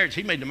created the marriage.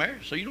 He made the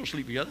marriage, so you don't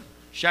sleep together.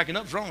 Shacking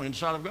up is wrong in the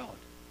sight of God.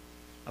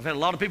 I've had a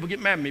lot of people get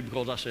mad at me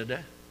because I said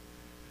that.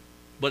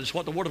 But it's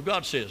what the Word of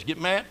God says. Get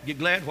mad, get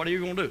glad, what are you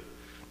going to do?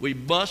 We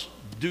must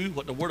do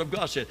what the Word of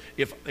God says.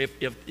 If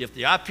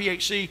the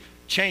IPHC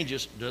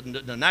changes,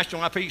 the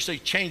National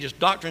IPHC changes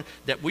doctrine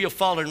that we are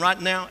following right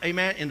now,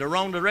 amen, in the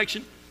wrong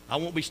direction, I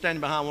won't be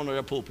standing behind one of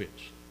their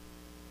pulpits.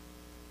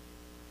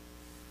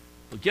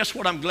 But guess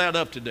what I'm glad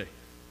of today,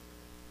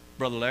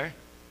 Brother Larry?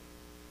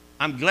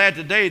 I'm glad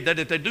today that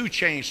if they do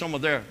change some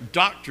of their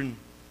doctrine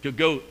to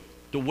go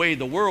the way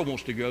the world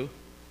wants to go,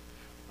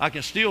 I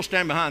can still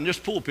stand behind this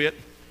pulpit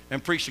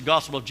and preach the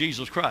gospel of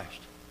Jesus Christ.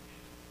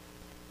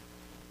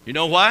 You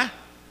know why?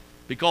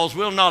 Because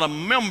we're not a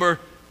member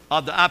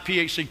of the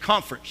IPHC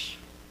conference.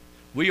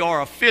 We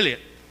are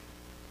affiliate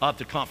of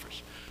the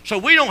conference. So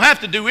we don't have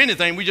to do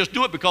anything. We just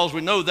do it because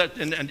we know that,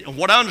 and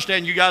what I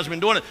understand, you guys have been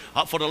doing it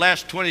for the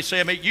last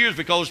 27, 8 years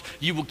because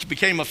you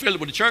became affiliate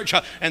with the church,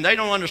 and they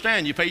don't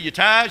understand. You pay your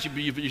tithes,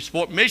 you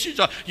support missions,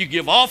 you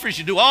give offerings,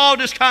 you do all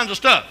this kinds of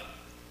stuff.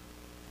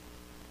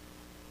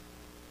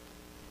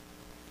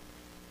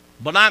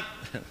 But I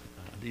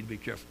need to be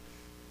careful.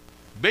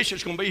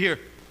 Bishop's going to be here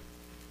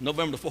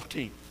November the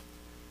 14th.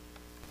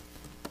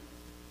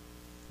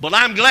 But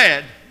I'm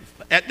glad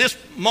at this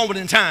moment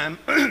in time,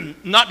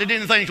 not that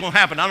anything's going to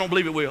happen. I don't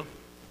believe it will.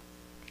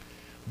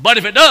 But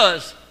if it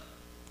does,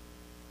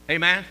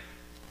 amen,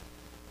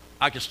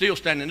 I can still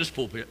stand in this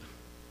pulpit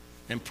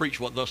and preach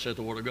what thus saith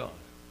the Word of God.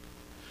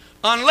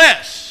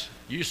 Unless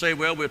you say,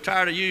 well, we're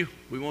tired of you,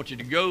 we want you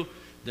to go,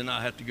 then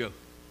I have to go.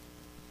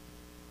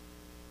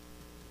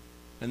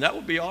 And that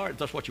would be all right if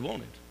that's what you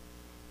wanted.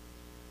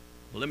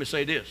 But let me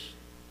say this.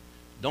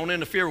 Don't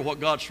interfere with what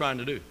God's trying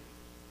to do.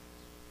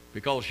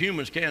 Because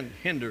humans can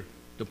hinder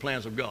the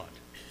plans of God.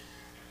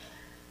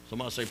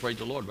 Somebody say, praise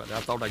the Lord about that.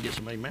 I thought I'd get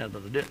some amen,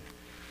 but I didn't.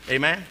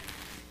 Amen?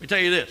 Let me tell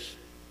you this.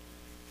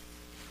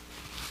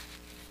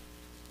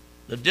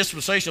 The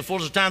dispensation of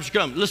fullness of times to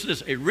come. Listen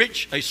to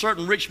this. A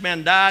certain rich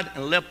man died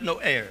and left no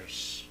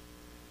heirs.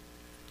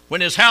 When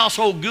his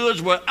household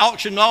goods were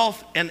auctioned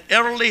off, an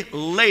elderly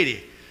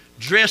lady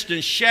dressed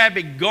in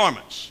shabby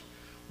garments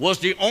was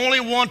the only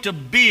one to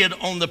bid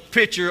on the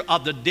picture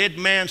of the dead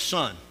man's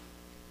son.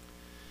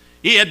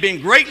 He had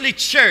been greatly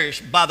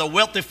cherished by the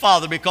wealthy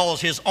father because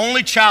his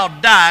only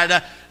child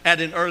died at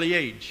an early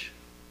age.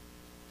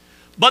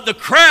 But the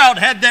crowd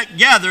that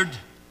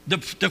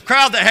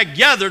had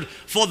gathered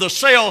for the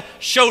sale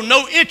showed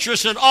no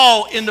interest at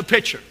all in the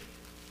picture.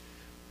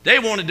 They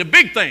wanted the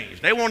big things.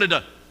 They wanted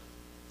the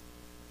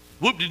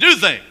whoop-de-doo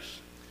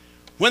things.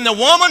 When the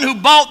woman who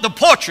bought the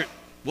portrait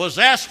was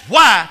asked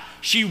why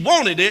she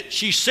wanted it,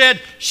 she said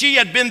she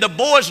had been the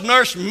boy's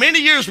nurse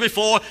many years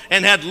before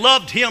and had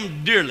loved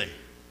him dearly.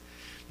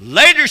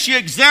 Later, she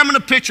examined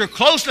the picture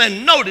closely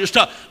and noticed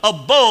a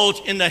bulge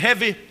in the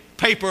heavy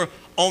paper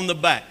on the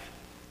back.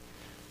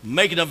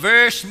 Making a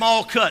very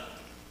small cut,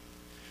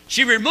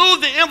 She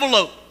removed the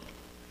envelope,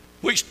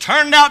 which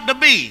turned out to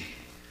be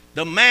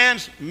the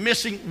man's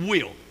missing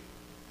will.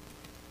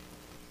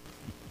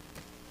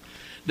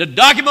 The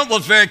document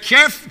was very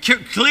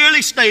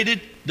clearly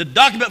stated. The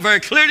document very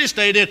clearly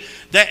stated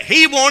that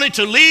he wanted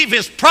to leave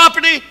his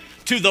property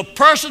to the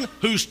person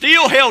who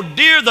still held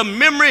dear the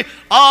memory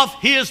of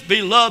his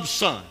beloved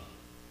son.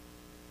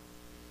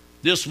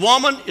 This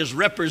woman is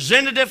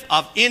representative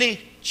of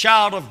any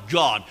child of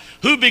God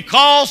who,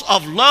 because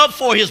of love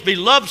for his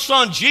beloved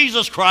son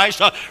Jesus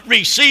Christ,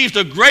 receives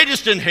the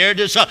greatest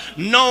inheritance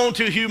known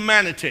to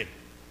humanity.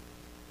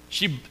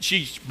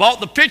 She bought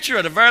the picture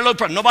at a very low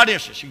price. Nobody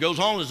interested. She goes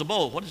home, there's a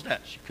bowl. What is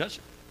that? She cuts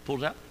it,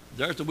 pulls it out.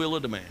 There's the will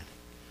of the man.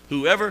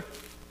 Whoever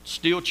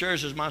still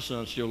cherishes my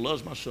son, still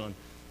loves my son,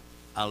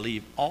 I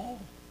leave all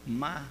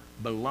my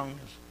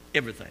belongings,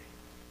 everything,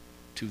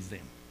 to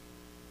them.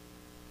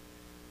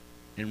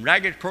 In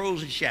ragged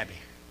clothes and shabby.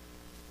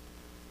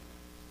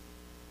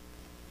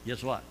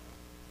 Guess what?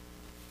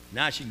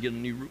 Now she can get a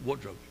new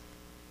wardrobe.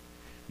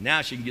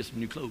 Now she can get some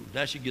new clothes.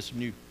 Now she can get some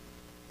new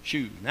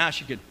shoes. Now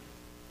she can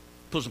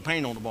put some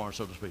paint on the barn,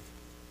 so to speak.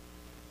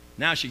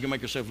 Now she can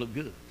make herself look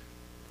good.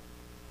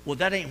 Well,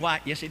 that ain't why.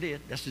 Yes, he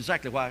did. That's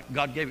exactly why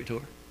God gave it to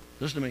her.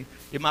 Listen to me.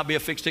 It might be a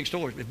fixed-tick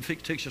store, but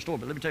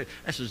let me tell you,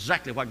 that's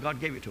exactly why God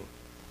gave it to her.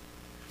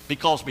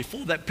 Because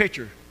before that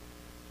picture,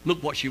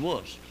 look what she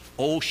was.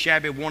 Old,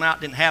 shabby, worn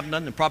out, didn't have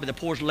nothing, and probably the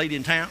poorest lady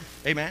in town.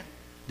 Amen.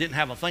 Didn't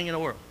have a thing in the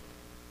world.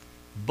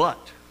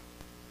 But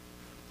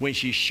when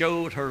she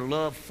showed her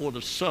love for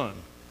the son,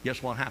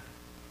 guess what happened?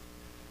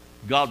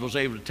 God was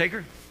able to take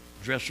her,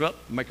 dress her up,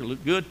 make her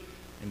look good,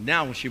 and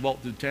now when she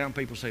walked through town,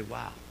 people say,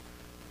 wow,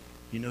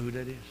 you know who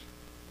that is?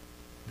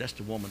 That's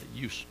the woman that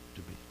used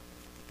to be.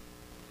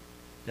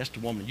 That's the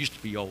woman that used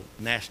to be all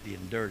nasty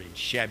and dirty and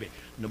shabby.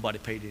 Nobody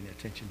paid any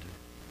attention to her.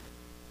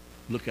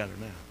 Look at her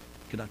now.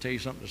 Can I tell you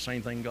something? The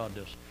same thing God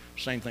does.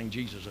 Same thing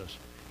Jesus does.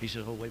 He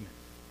says, oh, wait a minute.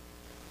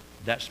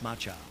 That's my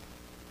child.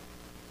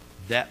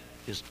 That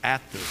is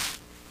after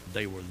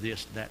they were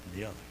this, that,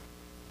 and the other.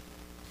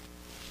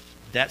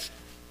 That's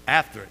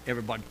after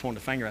everybody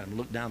pointed the finger at them and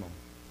looked down on them.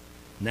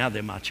 Now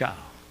they're my child.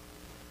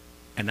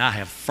 And I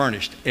have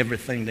furnished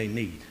everything they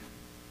need.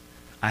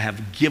 I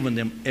have given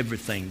them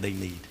everything they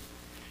need.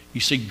 You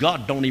see,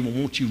 God don't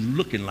even want you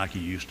looking like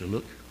you used to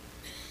look.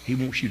 He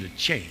wants you to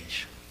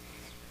change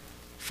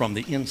from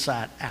the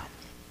inside out.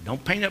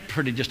 Don't paint up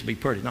pretty just to be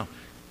pretty. No,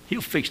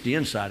 he'll fix the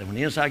inside. And when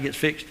the inside gets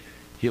fixed,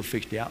 he'll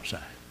fix the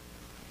outside.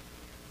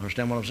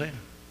 Understand what I'm saying?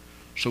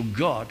 So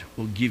God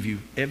will give you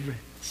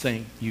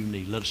everything you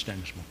need. Let us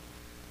stand this morning.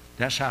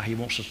 That's how he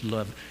wants us to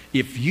love.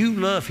 If you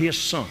love his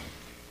son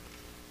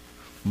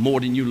more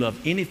than you love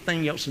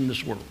anything else in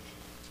this world,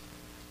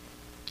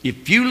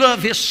 if you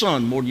love his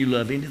son more than you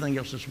love anything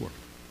else in this world,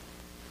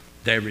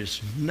 there is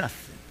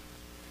nothing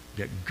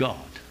that God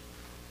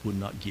would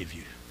not give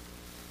you.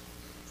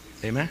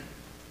 Amen?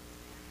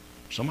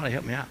 Somebody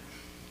help me out.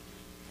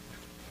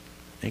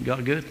 Ain't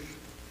God good?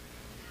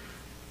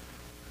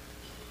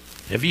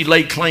 Have you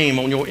laid claim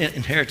on your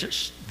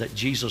inheritance that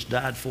Jesus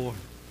died for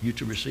you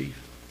to receive?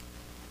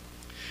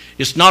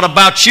 It's not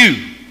about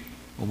you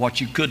or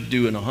what you could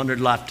do in 100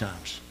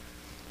 lifetimes.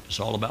 It's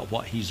all about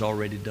what he's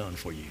already done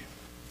for you.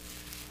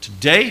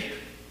 Today,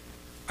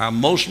 our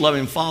most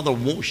loving Father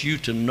wants you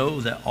to know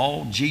that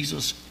all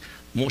Jesus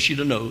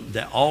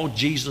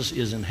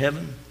is in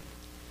heaven.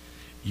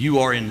 You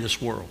are in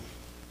this world.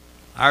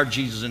 Our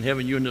Jesus in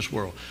heaven, you're in this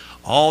world.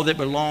 All that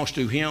belongs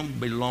to him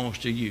belongs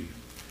to you.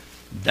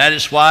 That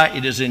is why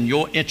it is in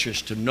your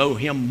interest to know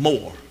him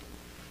more,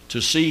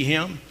 to see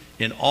him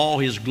in all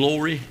his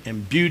glory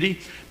and beauty.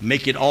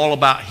 Make it all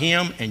about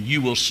him, and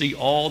you will see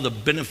all the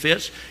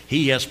benefits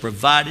he has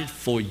provided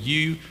for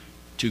you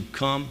to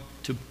come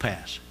to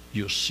pass.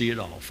 You'll see it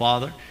all.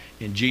 Father,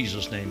 in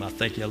Jesus' name, I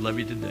thank you. I love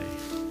you today.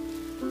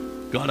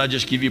 God, I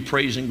just give you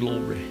praise and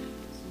glory.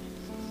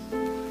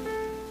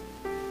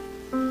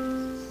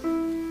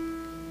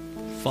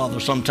 Father,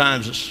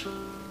 sometimes it's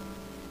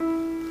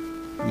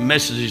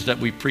messages that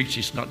we preach,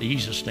 it's not the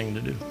easiest thing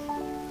to do.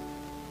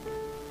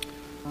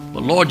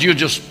 But Lord, you're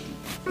just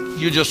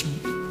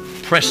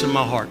pressing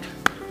my heart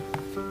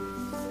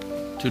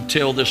to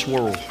tell this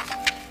world,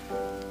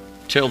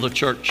 tell the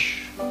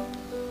church,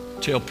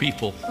 tell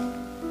people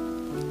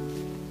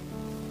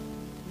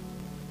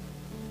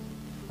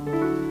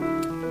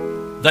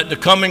that the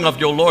coming of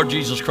your Lord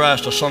Jesus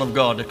Christ, the Son of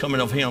God, the coming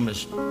of him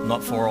is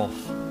not far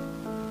off.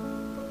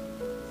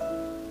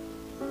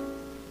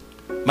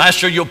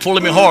 Master, you're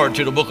pulling me hard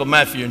to the book of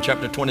Matthew in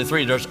chapter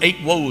 23. There's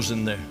 8 woes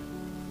in there.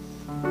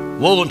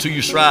 Woe unto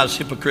you scribes,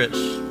 hypocrites,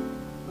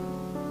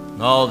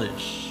 and all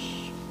this.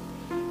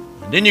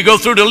 And then you go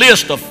through the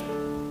list of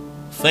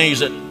things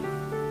that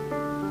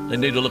they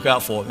need to look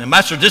out for. And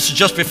Master, this is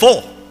just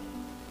before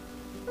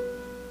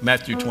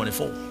Matthew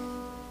 24,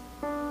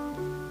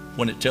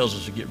 when it tells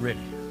us to get ready.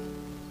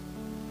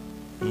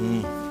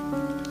 And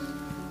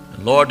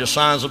Lord, the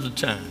signs of the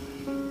time.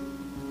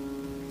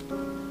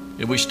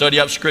 If we study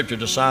out Scripture,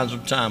 the signs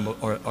of time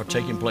are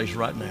taking place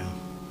right now.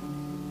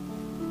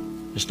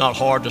 It's not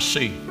hard to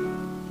see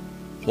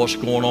what's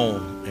going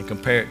on and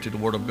compare it to the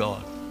Word of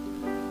God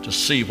to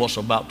see what's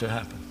about to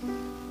happen.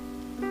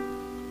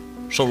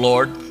 So,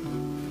 Lord,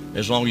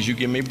 as long as you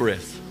give me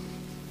breath,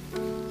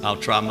 I'll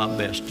try my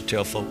best to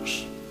tell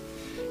folks.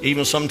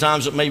 Even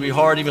sometimes it may be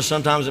hard, even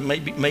sometimes it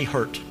may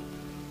hurt.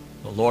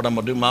 But Lord, I'm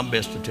going to do my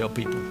best to tell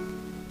people,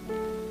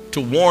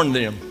 to warn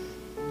them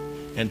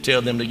and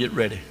tell them to get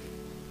ready,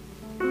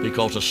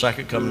 because the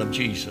second coming of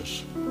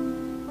Jesus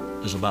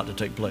is about to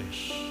take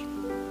place.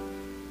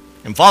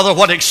 And Father,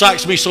 what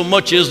excites me so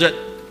much is that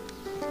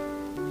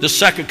the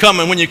second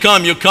coming, when you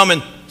come, you're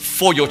coming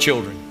for your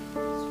children.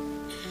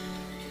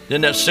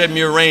 Then that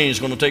 7-year reign is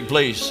going to take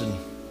place, and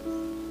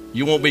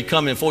you won't be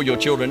coming for your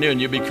children then,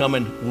 you'll be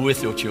coming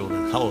with your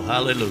children. Oh,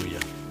 hallelujah.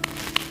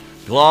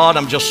 Lord,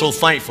 I'm just so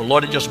thankful.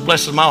 Lord, it just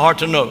blesses my heart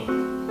to know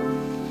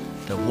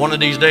that one of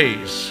these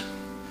days,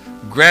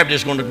 gravity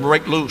is going to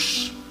break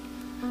loose,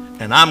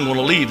 and I'm going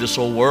to leave this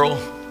old world,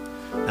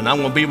 and I'm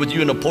going to be with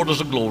you in the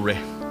portals of glory.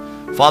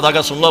 Father, I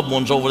got some loved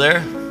ones over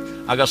there.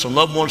 I got some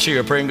loved ones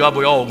here. Praying God,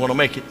 we all going to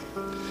make it.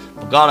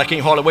 But God, I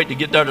can't hardly wait to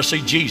get there to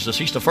see Jesus.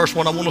 He's the first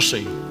one I want to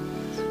see.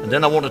 And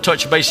then I want to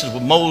touch bases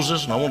with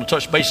Moses, and I want to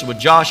touch bases with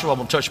Joshua. I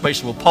want to touch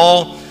bases with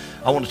Paul.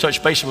 I want to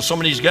touch bases with some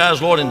of these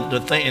guys, Lord, and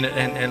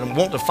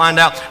want to find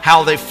out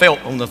how they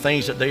felt on the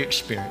things that they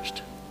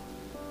experienced.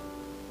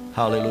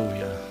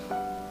 Hallelujah.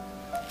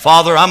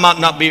 Father, I might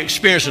not be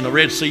experiencing the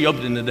Red Sea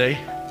opening today.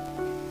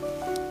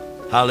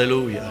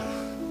 Hallelujah.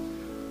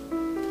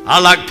 I,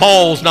 like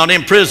Paul's not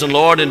in prison,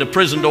 Lord, and the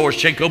prison doors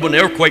shake open, the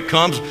earthquake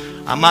comes.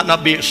 I might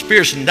not be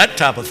experiencing that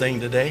type of thing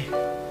today.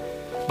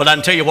 But I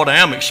can tell you what I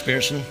am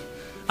experiencing.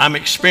 I'm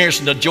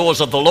experiencing the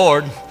joys of the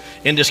Lord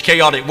in this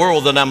chaotic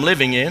world that I'm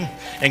living in.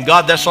 And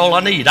God, that's all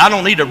I need. I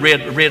don't need a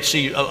Red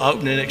Sea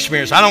opening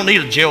experience. I don't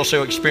need a jail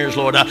cell experience,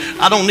 Lord.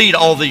 I don't need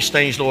all these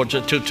things, Lord,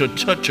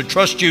 to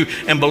trust you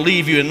and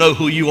believe you and know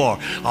who you are.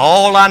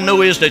 All I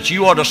know is that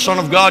you are the Son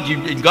of God.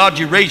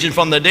 You raised him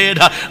from the dead.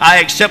 I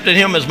accepted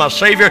him as my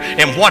Savior,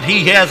 and what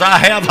he has, I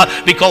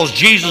have, because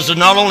Jesus is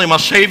not only my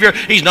Savior,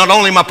 he's not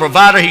only my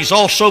provider, he's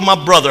also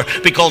my brother,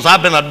 because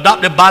I've been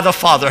adopted by the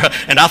Father.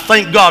 And I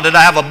thank God that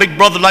I have a big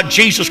brother like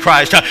Jesus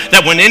Christ,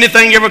 that when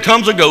anything ever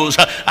comes or goes,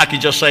 I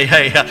can just say,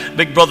 hey,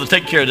 big brother,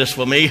 take care of this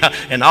for me.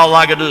 And all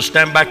I got to do is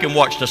stand back and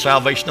watch the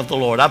salvation of the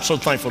Lord. I'm so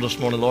thankful this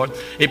morning, Lord.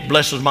 It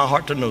blesses my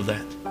heart to know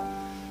that.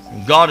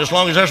 And God, as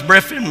long as there's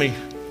breath in me,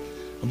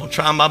 I'm going to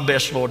try my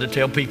best, Lord, to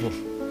tell people,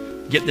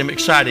 get them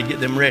excited, get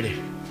them ready,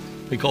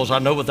 because I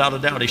know without a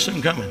doubt he's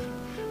soon coming.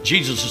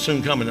 Jesus is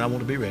soon coming, and I want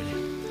to be ready.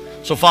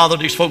 So, Father,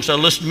 these folks that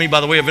listen to me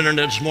by the way of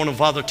internet this morning,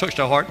 Father, touch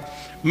their heart.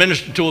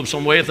 Minister to them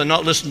some way. If they're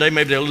not listening today,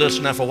 maybe they'll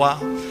listen after a while.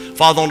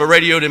 Father, on the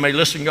radio, they may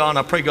listen, God. And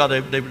I pray, God,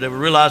 they will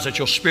realize that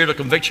your spirit of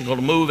conviction is going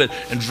to move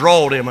and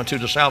draw them into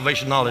the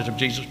salvation knowledge of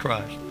Jesus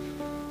Christ.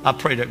 I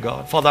pray that,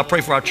 God. Father, I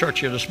pray for our church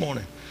here this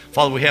morning.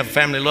 Father, we have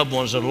family loved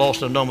ones that are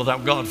lost and done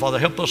without God. Father,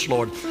 help us,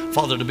 Lord,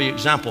 Father, to be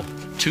example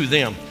to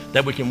them,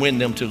 that we can win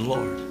them to the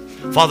Lord.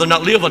 Father,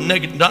 not live a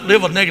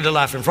negative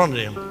life in front of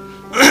them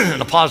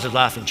and a positive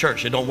life in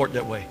church. It don't work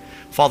that way.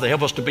 Father,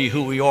 help us to be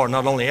who we are,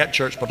 not only at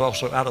church, but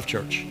also out of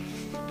church.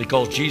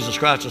 Because Jesus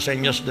Christ is the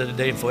same yesterday,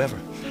 today, and forever.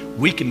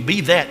 We can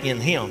be that in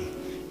him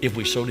if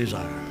we so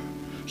desire.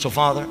 So,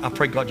 Father, I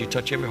pray, God, you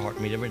touch every heart,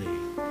 meet every need.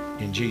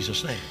 In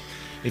Jesus' name.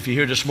 If you're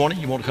here this morning,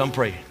 you want to come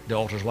pray, the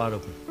altar's wide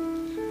open.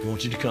 I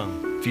want you to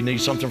come. If you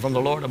need something from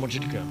the Lord, I want you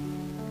to come.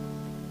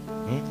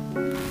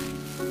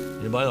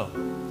 Anybody else?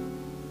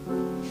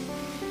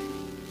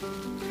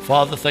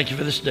 Father, thank you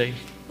for this day.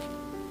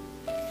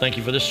 Thank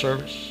you for this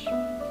service.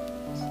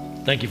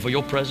 Thank you for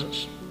your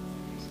presence.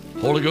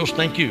 Holy Ghost,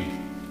 thank you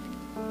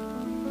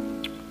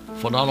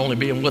for not only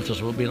being with us,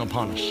 but being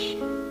upon us.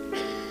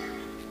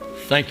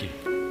 Thank you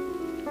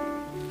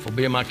for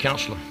being my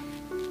counselor.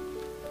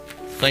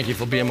 Thank you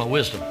for being my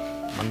wisdom,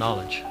 my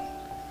knowledge.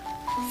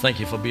 Thank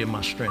you for being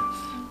my strength.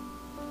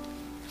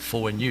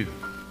 For in you,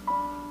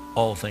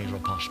 all things are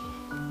possible.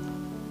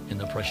 In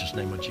the precious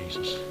name of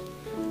Jesus.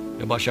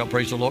 Everybody shout,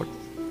 praise the Lord.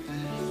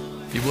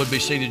 If you would be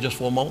seated just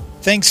for a moment.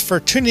 Thanks for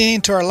tuning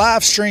in to our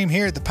live stream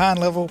here at the Pine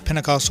Level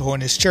Pentecostal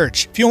Holiness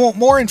Church. If you want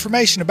more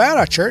information about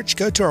our church,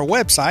 go to our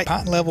website,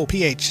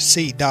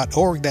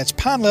 pinelevelphc.org. That's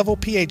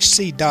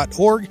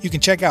pinelevelphc.org. You can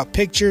check out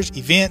pictures,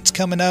 events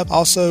coming up,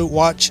 also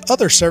watch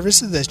other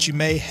services that you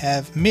may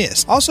have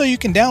missed. Also, you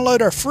can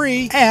download our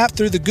free app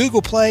through the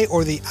Google Play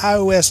or the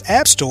iOS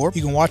App Store.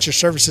 You can watch our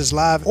services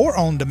live or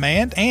on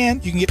demand,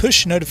 and you can get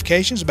push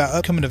notifications about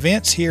upcoming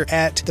events here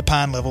at the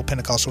Pine Level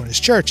Pentecostal Holiness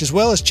Church, as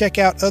well as check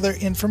out other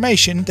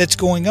information that's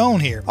going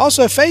on here.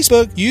 Also,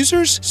 Facebook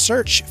users,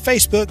 search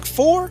Facebook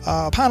for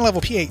Pine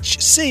Level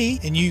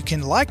PHC, and you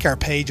can like our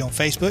page on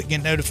Facebook,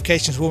 get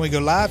notifications when we go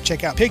live,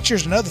 check out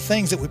pictures and other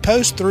things that we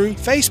post through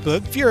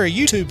Facebook. If you're a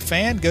YouTube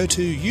fan, go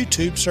to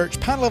YouTube, search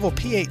Pine Level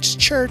PH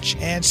Church,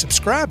 and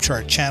subscribe to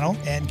our channel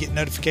and get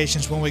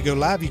notifications when we go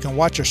live. You can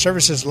watch our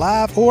services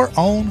live or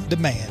on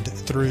demand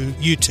through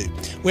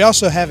YouTube. We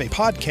also have a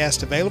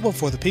podcast available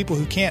for the people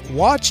who can't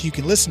watch. You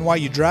can listen while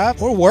you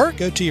drive or work.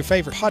 Go to your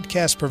favorite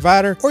podcast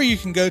provider, or you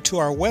can go to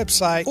our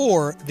website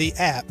or the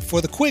app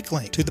for the quick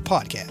link to the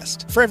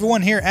podcast. For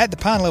everyone here at the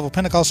Pine Level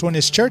Pentecostal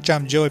Oneness Church,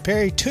 I'm Joey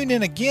Perry. Tune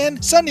in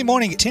again Sunday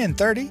morning at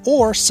 10:30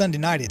 or Sunday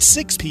night at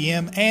 6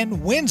 p.m.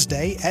 and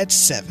Wednesday at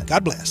 7.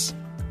 God bless.